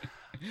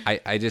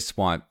 I just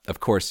want, of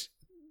course,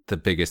 the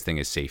biggest thing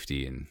is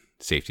safety and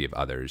safety of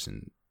others.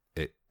 And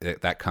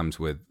that comes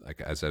with,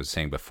 like, as I was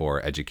saying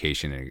before,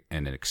 education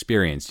and an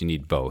experience. You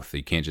need both.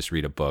 You can't just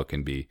read a book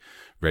and be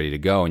ready to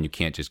go. And you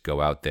can't just go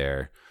out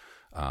there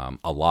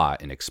a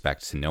lot and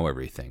expect to know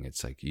everything.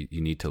 It's like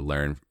you need to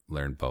learn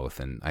both.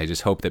 And I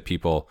just hope that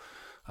people,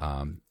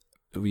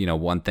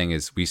 one thing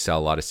is we sell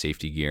a lot of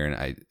safety gear, and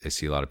I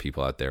see a lot of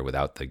people out there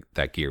without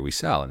that gear we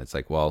sell. And it's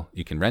like, well,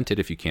 you can rent it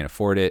if you can't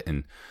afford it.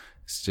 And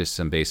it's just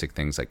some basic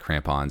things like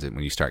crampons and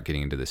when you start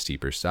getting into the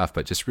steeper stuff.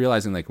 But just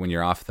realizing, like, when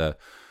you're out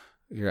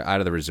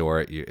of the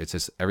resort, it's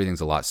just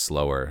everything's a lot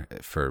slower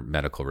for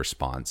medical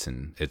response.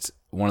 And it's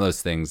one of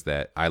those things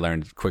that I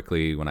learned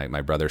quickly when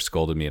my brother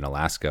scolded me in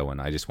Alaska when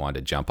I just wanted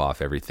to jump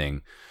off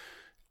everything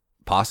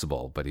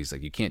possible. But he's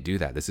like, you can't do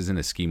that. This isn't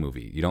a ski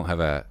movie. You don't have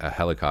a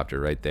helicopter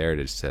right there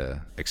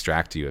to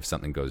extract you if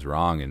something goes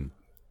wrong. And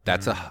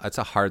that's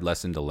a hard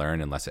lesson to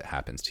learn unless it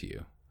happens to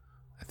you.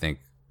 I think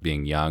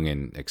being young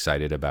and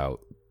excited about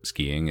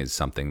skiing is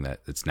something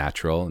that's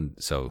natural, and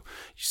so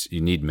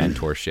you need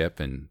mentorship,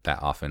 and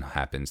that often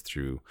happens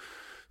through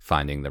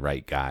finding the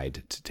right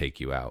guide to take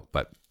you out.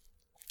 But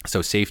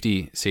so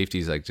safety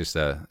is like it's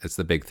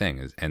the big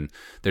thing. And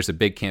there's a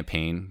big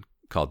campaign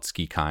called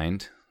Ski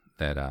Kind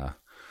that a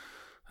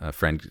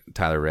friend,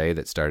 Tyler Ray,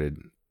 that started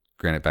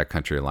Granite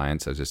Backcountry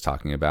Alliance, I was just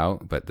talking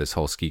about. But this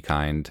whole Ski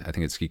Kind, I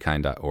think it's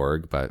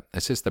skikind.org, but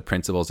it's just the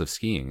principles of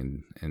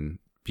skiing and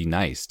be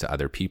nice to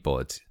other people.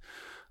 It's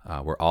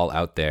we're all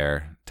out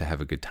there to have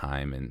a good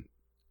time, and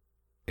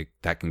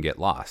that can get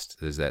lost.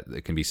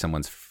 It can be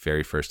someone's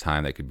very first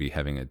time. They could be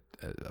having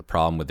a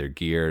problem with their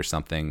gear or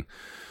something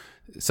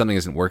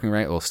isn't working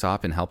right. We'll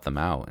stop and help them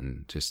out,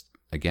 and just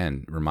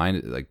again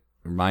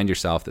remind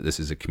yourself that this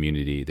is a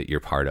community that you're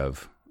part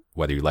of,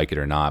 whether you like it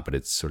or not. But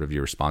it's sort of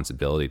your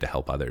responsibility to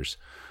help others.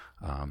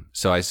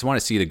 So I just want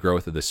to see the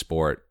growth of the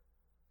sport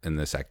in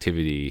this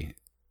activity,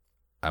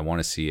 I want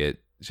to see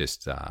it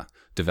just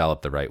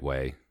develop the right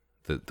way,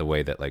 the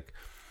way that like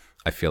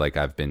I feel like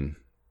I've been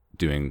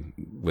doing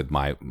with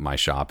my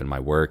shop and my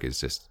work is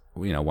just,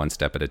 you know, one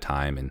step at a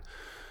time and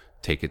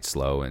take it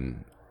slow.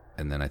 And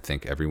then I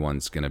think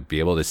everyone's going to be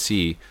able to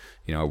see,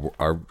 you know,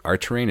 our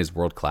terrain is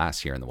world class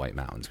here in the White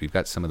Mountains. We've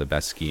got some of the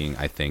best skiing,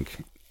 I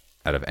think,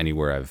 out of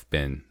anywhere I've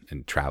been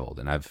and traveled.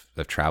 And I've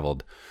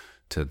traveled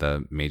to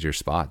the major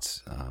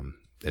spots.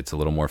 It's a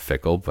little more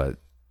fickle, but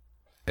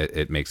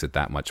it makes it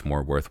that much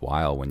more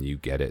worthwhile when you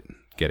get it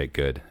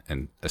good.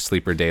 And a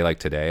sleeper day like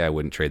today, I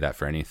wouldn't trade that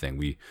for anything.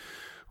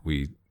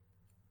 We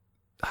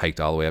hiked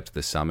all the way up to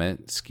the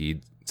summit,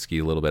 skied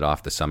a little bit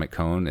off the summit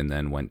cone, and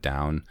then went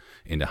down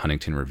into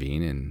Huntington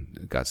Ravine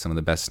and got some of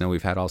the best snow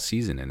we've had all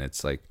season. And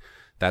it's like,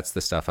 that's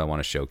the stuff I want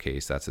to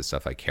showcase. That's the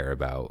stuff I care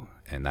about.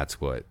 And that's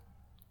what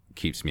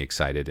keeps me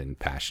excited and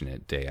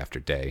passionate day after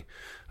day.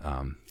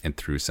 And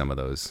through some of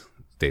those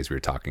days we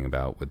were talking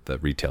about with the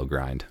retail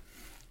grind.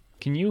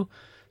 Can you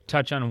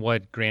touch on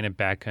what Granite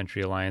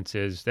Backcountry Alliance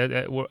is? That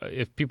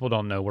if people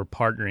don't know, we're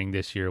partnering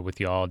this year with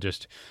y'all.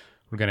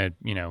 We're going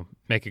to,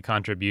 make a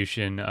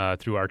contribution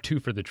through our Two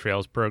for the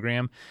Trails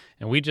program.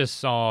 And we just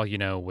saw,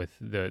 with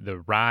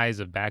the rise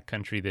of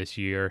backcountry this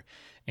year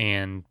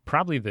and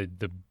probably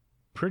the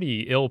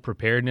pretty ill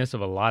preparedness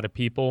of a lot of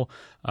people,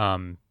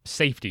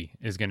 safety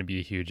is going to be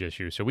a huge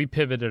issue. So we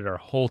pivoted our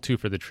whole Two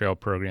for the Trail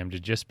program to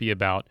just be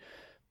about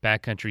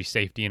backcountry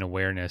safety and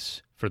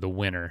awareness for the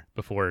winter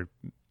before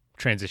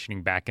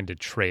transitioning back into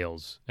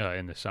trails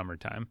in the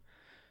summertime.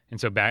 And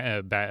so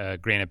Granite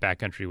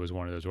Backcountry was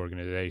one of those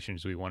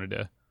organizations we wanted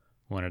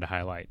to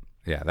highlight.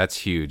 Yeah, that's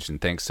huge. And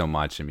thanks so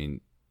much. I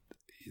mean,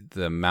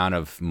 the amount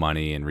of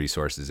money and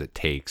resources it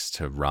takes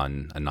to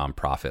run a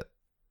nonprofit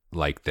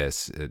like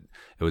this, it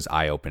was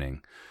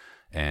eye-opening.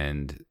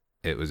 And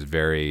this was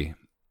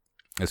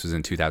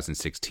in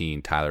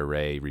 2016, Tyler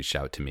Ray reached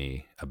out to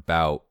me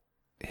about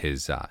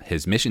his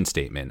mission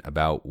statement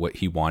about what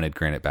he wanted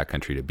Granite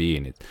Backcountry to be.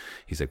 And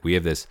he's like, we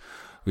have this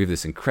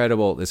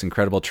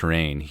incredible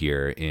terrain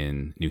here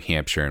in New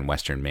Hampshire and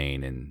Western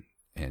Maine.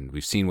 And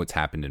we've seen what's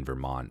happened in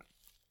Vermont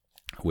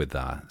with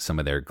some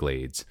of their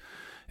glades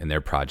and their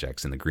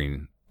projects in the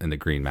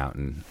Green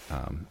Mountain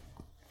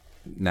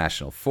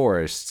National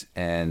Forest.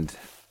 And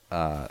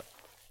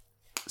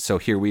so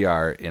here we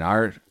are in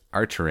our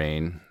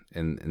terrain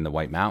in the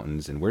White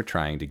Mountains, and we're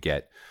trying to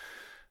get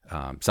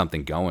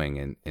something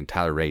going. And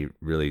Tyler Ray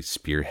really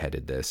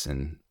spearheaded this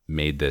and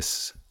made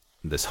this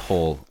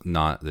whole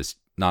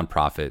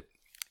nonprofit.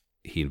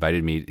 He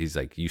invited me. He's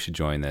like, you should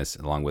join this,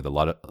 along with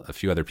a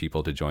few other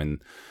people, to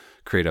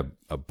create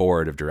a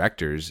board of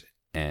directors,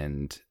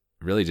 and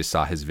really just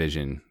saw his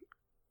vision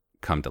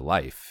come to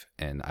life.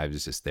 And I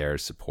was just there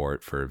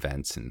support for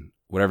events and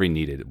whatever he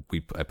needed.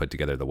 I put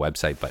together the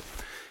website, but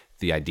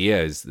the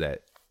idea is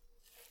that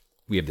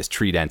we have this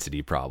tree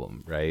density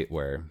problem, right?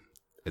 Where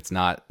it's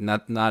not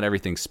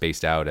everything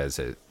spaced out as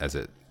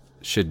it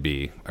should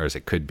be, or as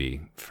it could be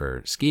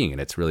for skiing.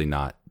 And it's really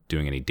not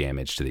doing any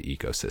damage to the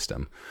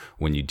ecosystem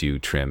when you do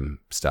trim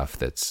stuff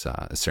that's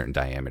a certain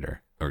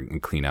diameter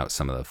and clean out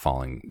some of the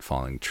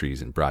falling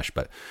trees and brush.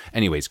 But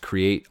anyways,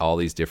 create all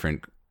these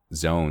different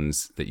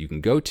zones that you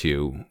can go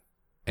to.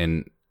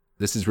 And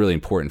this is really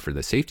important for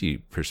the safety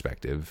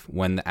perspective.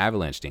 When the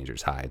avalanche danger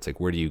is high, it's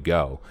like, where do you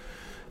go?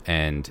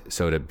 And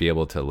so to be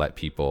able to let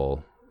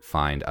people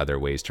find other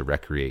ways to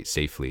recreate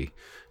safely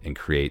and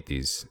create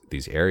these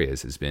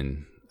areas has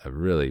been a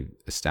really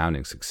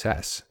astounding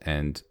success.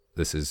 And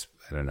this is,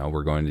 I don't know,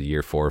 we're going to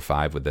year 4 or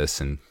 5 with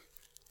this, and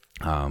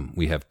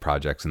we have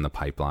projects in the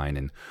pipeline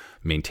and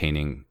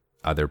maintaining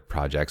other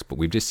projects, but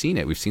we've just seen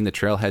it. We've seen the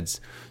trailheads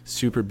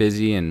super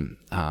busy, and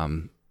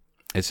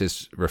it's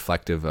just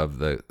reflective of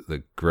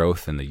the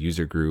growth and the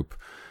user group.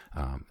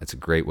 It's a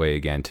great way,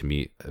 again, to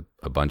meet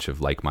a bunch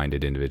of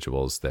like-minded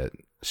individuals that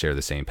share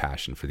the same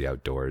passion for the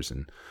outdoors.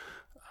 And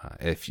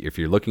if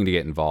you're looking to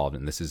get involved,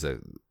 and this is a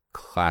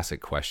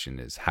classic question,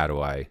 is how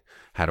do I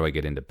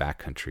get into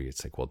backcountry?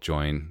 It's like, well,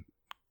 join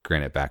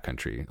Granite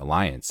Backcountry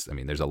Alliance. I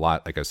mean, there's a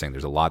lot, like I was saying,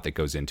 there's a lot that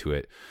goes into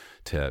it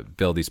to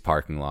build these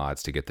parking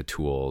lots, to get the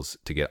tools,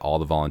 to get all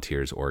the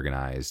volunteers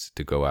organized,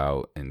 to go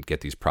out and get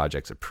these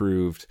projects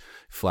approved,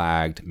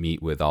 flagged, meet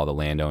with all the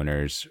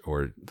landowners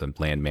or the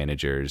land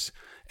managers,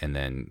 and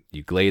then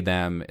you glade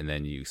them, and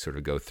then you sort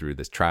of go through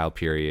this trial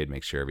period,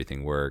 make sure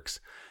everything works,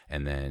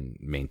 and then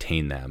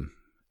maintain them.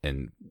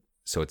 And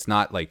so it's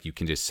not like you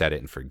can just set it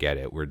and forget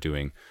it. We're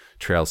doing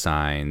trail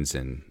signs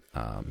and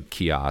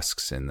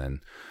kiosks, and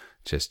then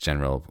just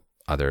general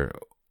other,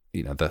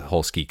 the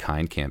whole Ski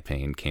Kind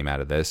campaign came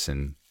out of this.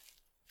 And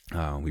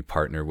we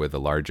partner with a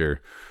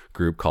larger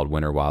group called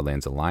Winter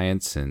Wildlands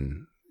Alliance.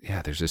 And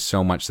yeah, there's just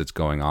so much that's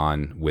going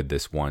on with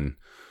this one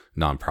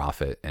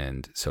nonprofit.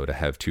 And so to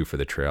have Two for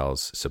the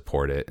Trails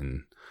support it,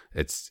 and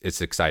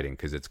it's exciting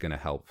because it's going to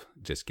help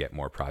just get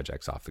more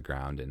projects off the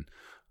ground and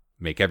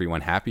make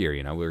everyone happier.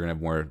 We're going to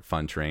have more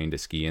fun terrain to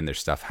ski in. There's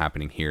stuff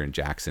happening here in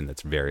Jackson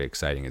that's very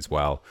exciting as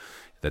well,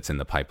 that's in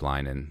the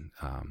pipeline. And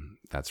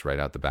that's right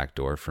out the back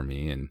door for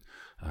me. And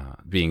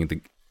being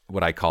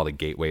what I call the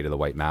gateway to the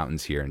White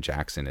Mountains here in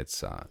Jackson.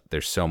 It's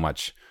there's so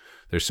much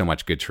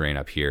good terrain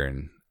up here,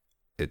 and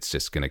it's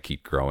just going to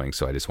keep growing.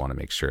 So I just want to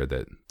make sure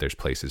that there's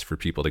places for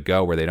people to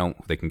go where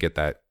they can get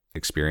that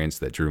experience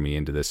that drew me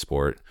into this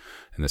sport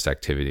and this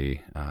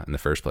activity in the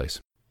first place.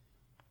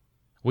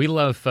 We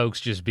love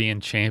folks just being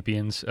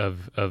champions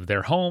of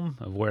their home,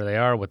 of where they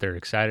are, what they're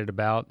excited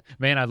about.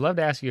 Man, I'd love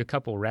to ask you a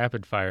couple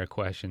rapid fire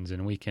questions,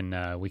 and we can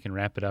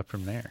wrap it up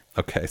from there.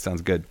 Okay,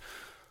 sounds good.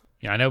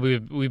 Yeah, I know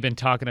we've been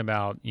talking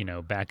about,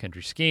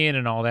 backcountry skiing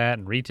and all that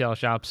and retail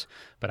shops,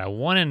 but I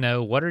want to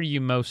know, what are you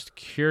most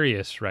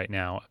curious right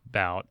now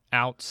about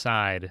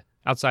outside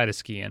of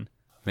skiing?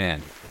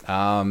 Man,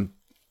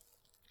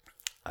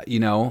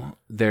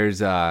 there's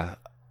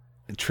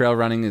trail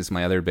running is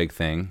my other big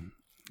thing.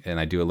 And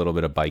I do a little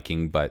bit of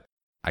biking, but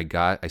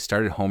I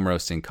started home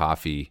roasting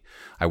coffee.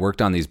 I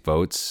worked on these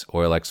boats,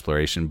 oil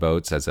exploration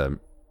boats, as a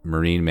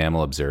marine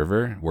mammal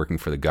observer, working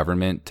for the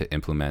government to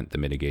implement the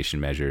mitigation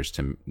measures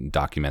to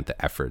document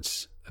the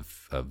efforts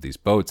of these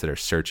boats that are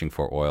searching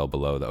for oil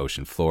below the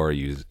ocean floor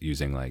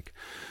using like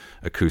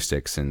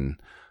acoustics. And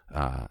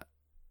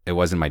it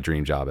wasn't my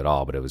dream job at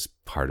all, but it was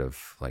part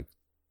of like,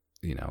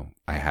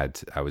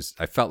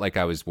 I felt like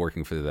I was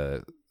working for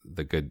the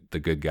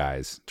good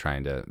guys,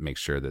 trying to make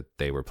sure that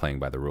they were playing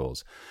by the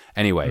rules.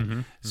 Anyway,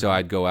 so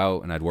I'd go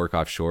out and I'd work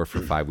offshore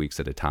for 5 weeks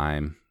at a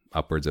time,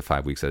 upwards of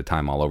 5 weeks at a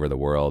time, all over the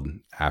world: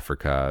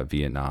 Africa,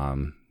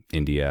 Vietnam,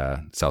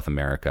 India, South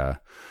America,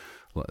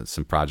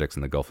 some projects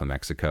in the Gulf of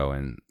Mexico.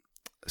 And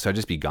so I'd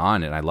just be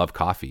gone, and I love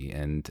coffee,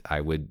 and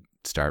I would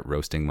start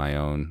roasting my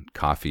own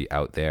coffee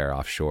out there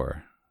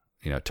offshore.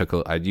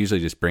 I'd usually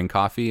just bring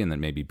coffee and then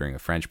maybe bring a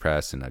French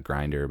press and a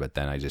grinder, but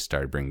then I just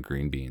started bringing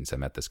green beans. I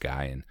met this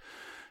guy, and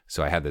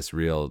so I had this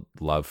real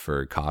love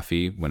for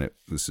coffee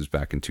this was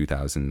back in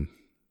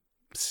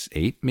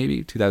 2008,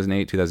 maybe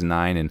 2008,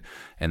 2009.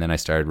 And then I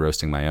started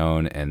roasting my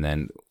own. And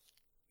then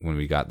when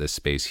we got this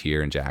space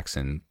here in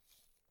Jackson,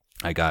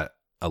 I got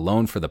a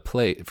loan for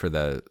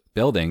the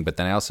building, but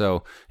then I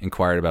also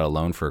inquired about a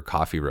loan for a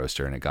coffee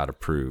roaster, and it got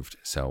approved.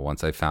 So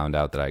once I found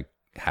out that I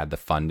had the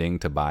funding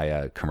to buy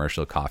a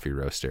commercial coffee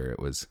roaster,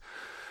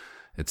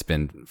 it's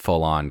been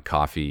full on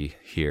coffee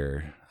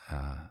here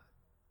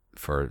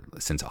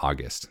since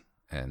August.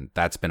 And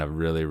that's been a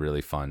really,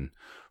 really fun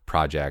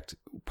project,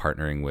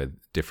 partnering with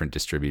different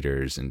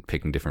distributors and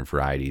picking different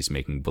varieties,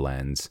 making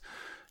blends,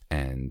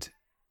 and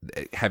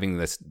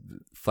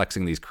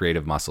flexing these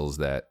creative muscles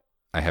that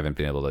I haven't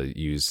been able to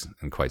use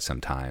in quite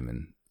some time.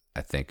 And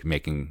I think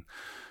making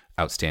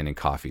outstanding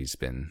coffee it's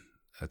been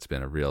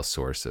a real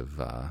source of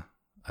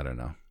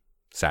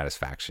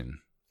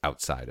satisfaction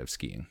outside of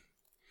skiing.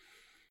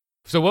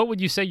 So what would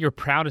you say your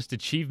proudest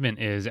achievement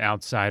is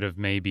outside of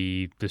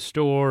maybe the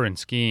store and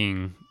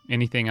skiing?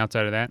 Anything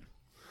outside of that?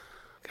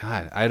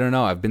 God, I don't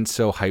know. I've just been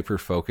so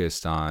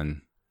hyper-focused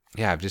on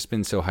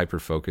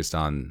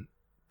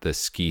the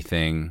ski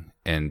thing.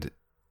 And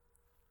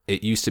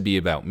it used to be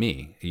about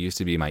me. It used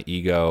to be my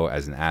ego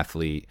as an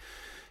athlete.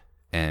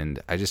 And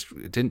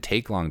it didn't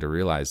take long to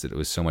realize that it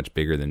was so much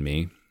bigger than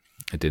me.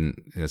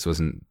 This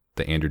wasn't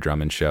the Andrew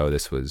Drummond show.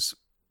 This was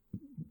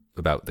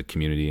about the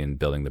community and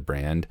building the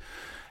brand.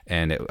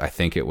 And I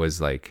think it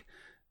was like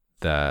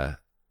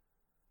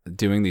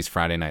doing these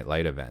Friday Night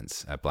Light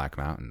events at Black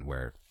Mountain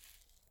where,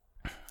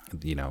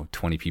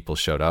 20 people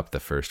showed up the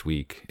first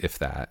week, if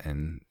that.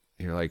 And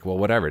you're like, well,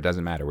 whatever, it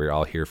doesn't matter. We're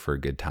all here for a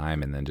good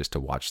time. And then just to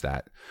watch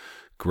that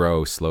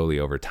grow slowly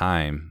over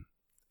time.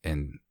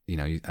 And,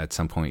 at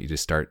some point you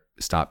just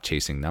stop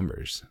chasing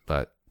numbers,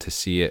 but to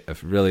see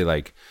it really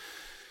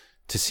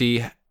to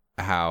see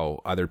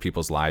how other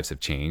people's lives have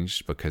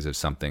changed because of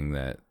something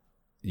that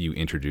you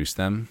introduce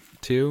them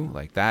to,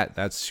 like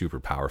that's super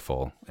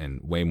powerful and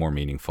way more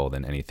meaningful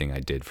than anything I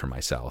did for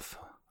myself.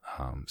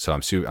 So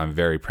I'm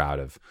very proud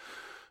of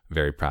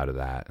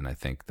that. And I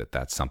think that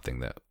that's something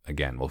that,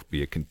 again, will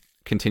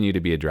continue to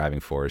be a driving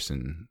force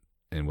in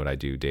what I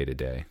do day to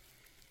day.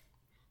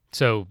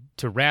 So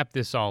to wrap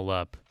this all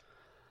up,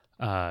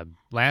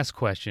 last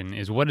question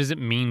is, what does it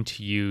mean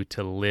to you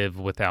to live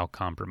without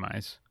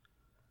compromise?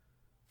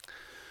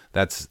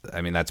 That's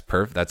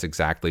perfect. That's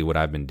exactly what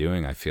I've been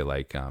doing. I feel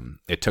like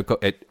it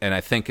took it, and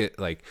I think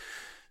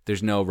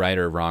there's no right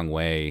or wrong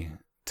way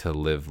to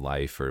live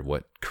life or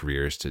what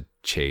careers to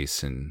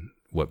chase and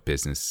what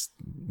business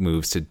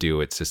moves to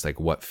do. It's just like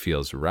what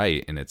feels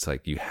right, and it's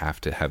like you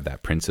have to have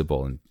that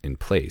principle in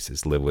place: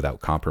 is live without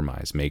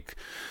compromise. Make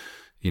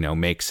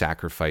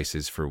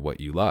sacrifices for what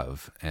you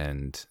love,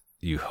 and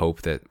you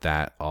hope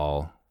that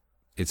all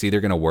it's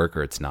either going to work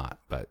or it's not,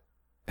 but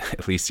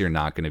at least you're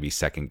not going to be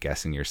second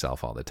guessing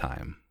yourself all the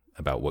time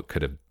about what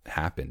could have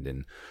happened.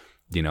 And,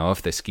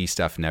 if the ski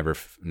stuff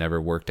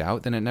never worked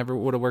out, then it never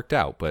would have worked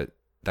out, but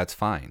that's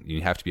fine.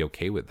 You have to be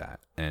okay with that.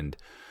 And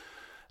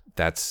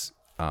that's,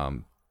 I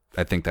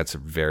think that's a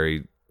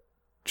very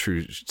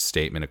true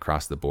statement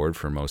across the board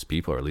for most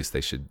people, or at least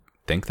they should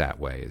think that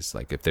way. Is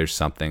like, if there's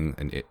something,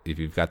 and if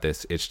you've got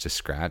this itch to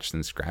scratch,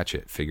 then scratch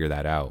it, figure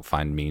that out,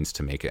 find means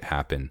to make it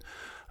happen.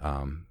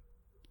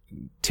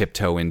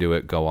 tiptoe into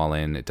it, go all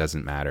in. It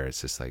doesn't matter.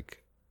 It's just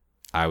like,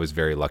 I was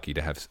very lucky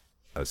to have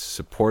a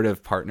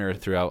supportive partner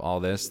throughout all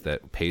this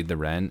that paid the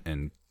rent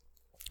and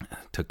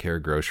took care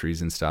of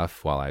groceries and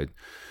stuff while I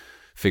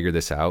figured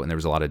this out. And there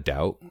was a lot of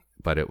doubt,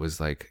 but it was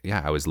like,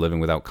 yeah, I was living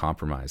without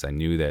compromise. I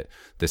knew that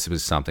this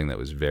was something that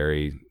was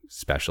very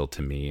special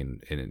to me,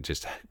 and it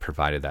just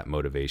provided that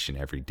motivation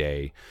every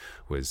day.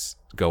 Was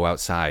go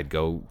outside,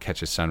 go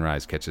catch a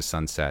sunrise, catch a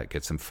sunset,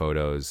 get some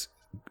photos,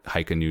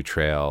 hike a new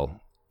trail,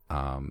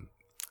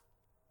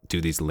 do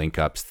these link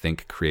ups,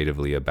 think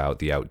creatively about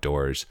the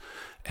outdoors,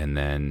 and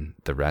then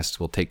the rest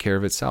will take care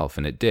of itself.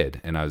 And it did.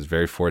 And I was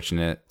very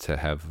fortunate to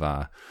have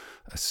the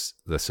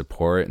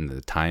support and the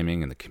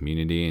timing and the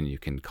community, and you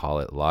can call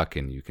it luck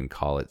and you can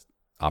call it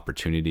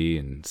opportunity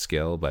and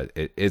skill, but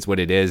it is what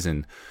it is.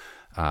 And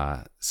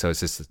so it's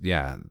just,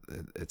 yeah,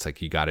 it's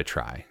like, you got to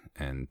try,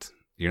 and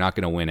you're not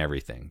going to win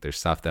everything. There's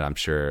stuff that I'm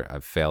sure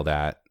I've failed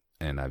at,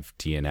 and I've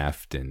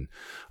DNF'd and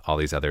all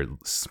these other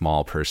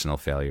small personal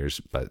failures,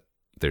 but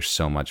there's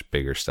so much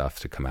bigger stuff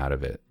to come out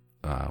of it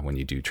when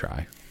you do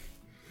try.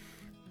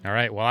 All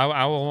right. Well,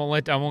 I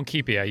won't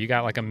keep you. You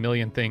got like a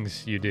million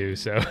things you do,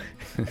 so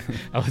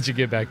I'll let you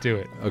get back to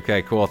it.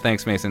 Okay, cool.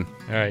 Thanks, Mason.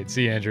 All right.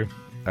 See you, Andrew.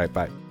 All right.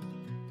 Bye.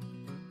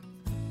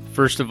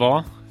 First of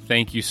all,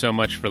 thank you so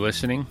much for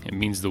listening. It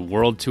means the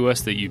world to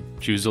us that you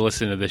choose to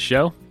listen to this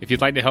show. If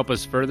you'd like to help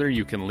us further,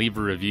 you can leave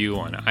a review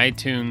on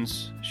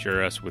iTunes,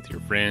 share us with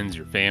your friends,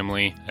 your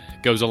family.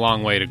 It goes a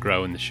long way to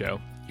grow in the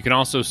show. You can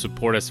also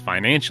support us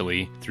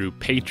financially through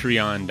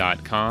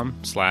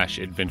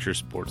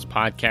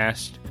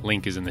patreon.com/adventuresportspodcast.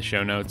 Link is in the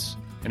show notes.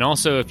 And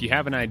also, if you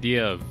have an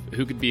idea of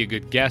who could be a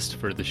good guest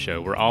for the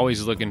show, we're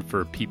always looking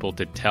for people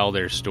to tell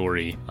their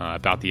story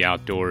about the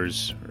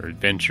outdoors or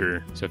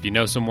adventure. So if you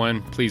know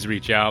someone, please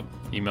reach out.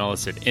 Email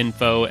us at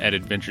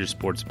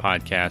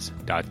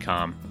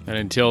info@adventuresportspodcast.com. And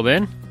until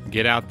then,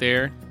 get out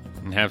there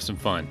and have some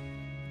fun.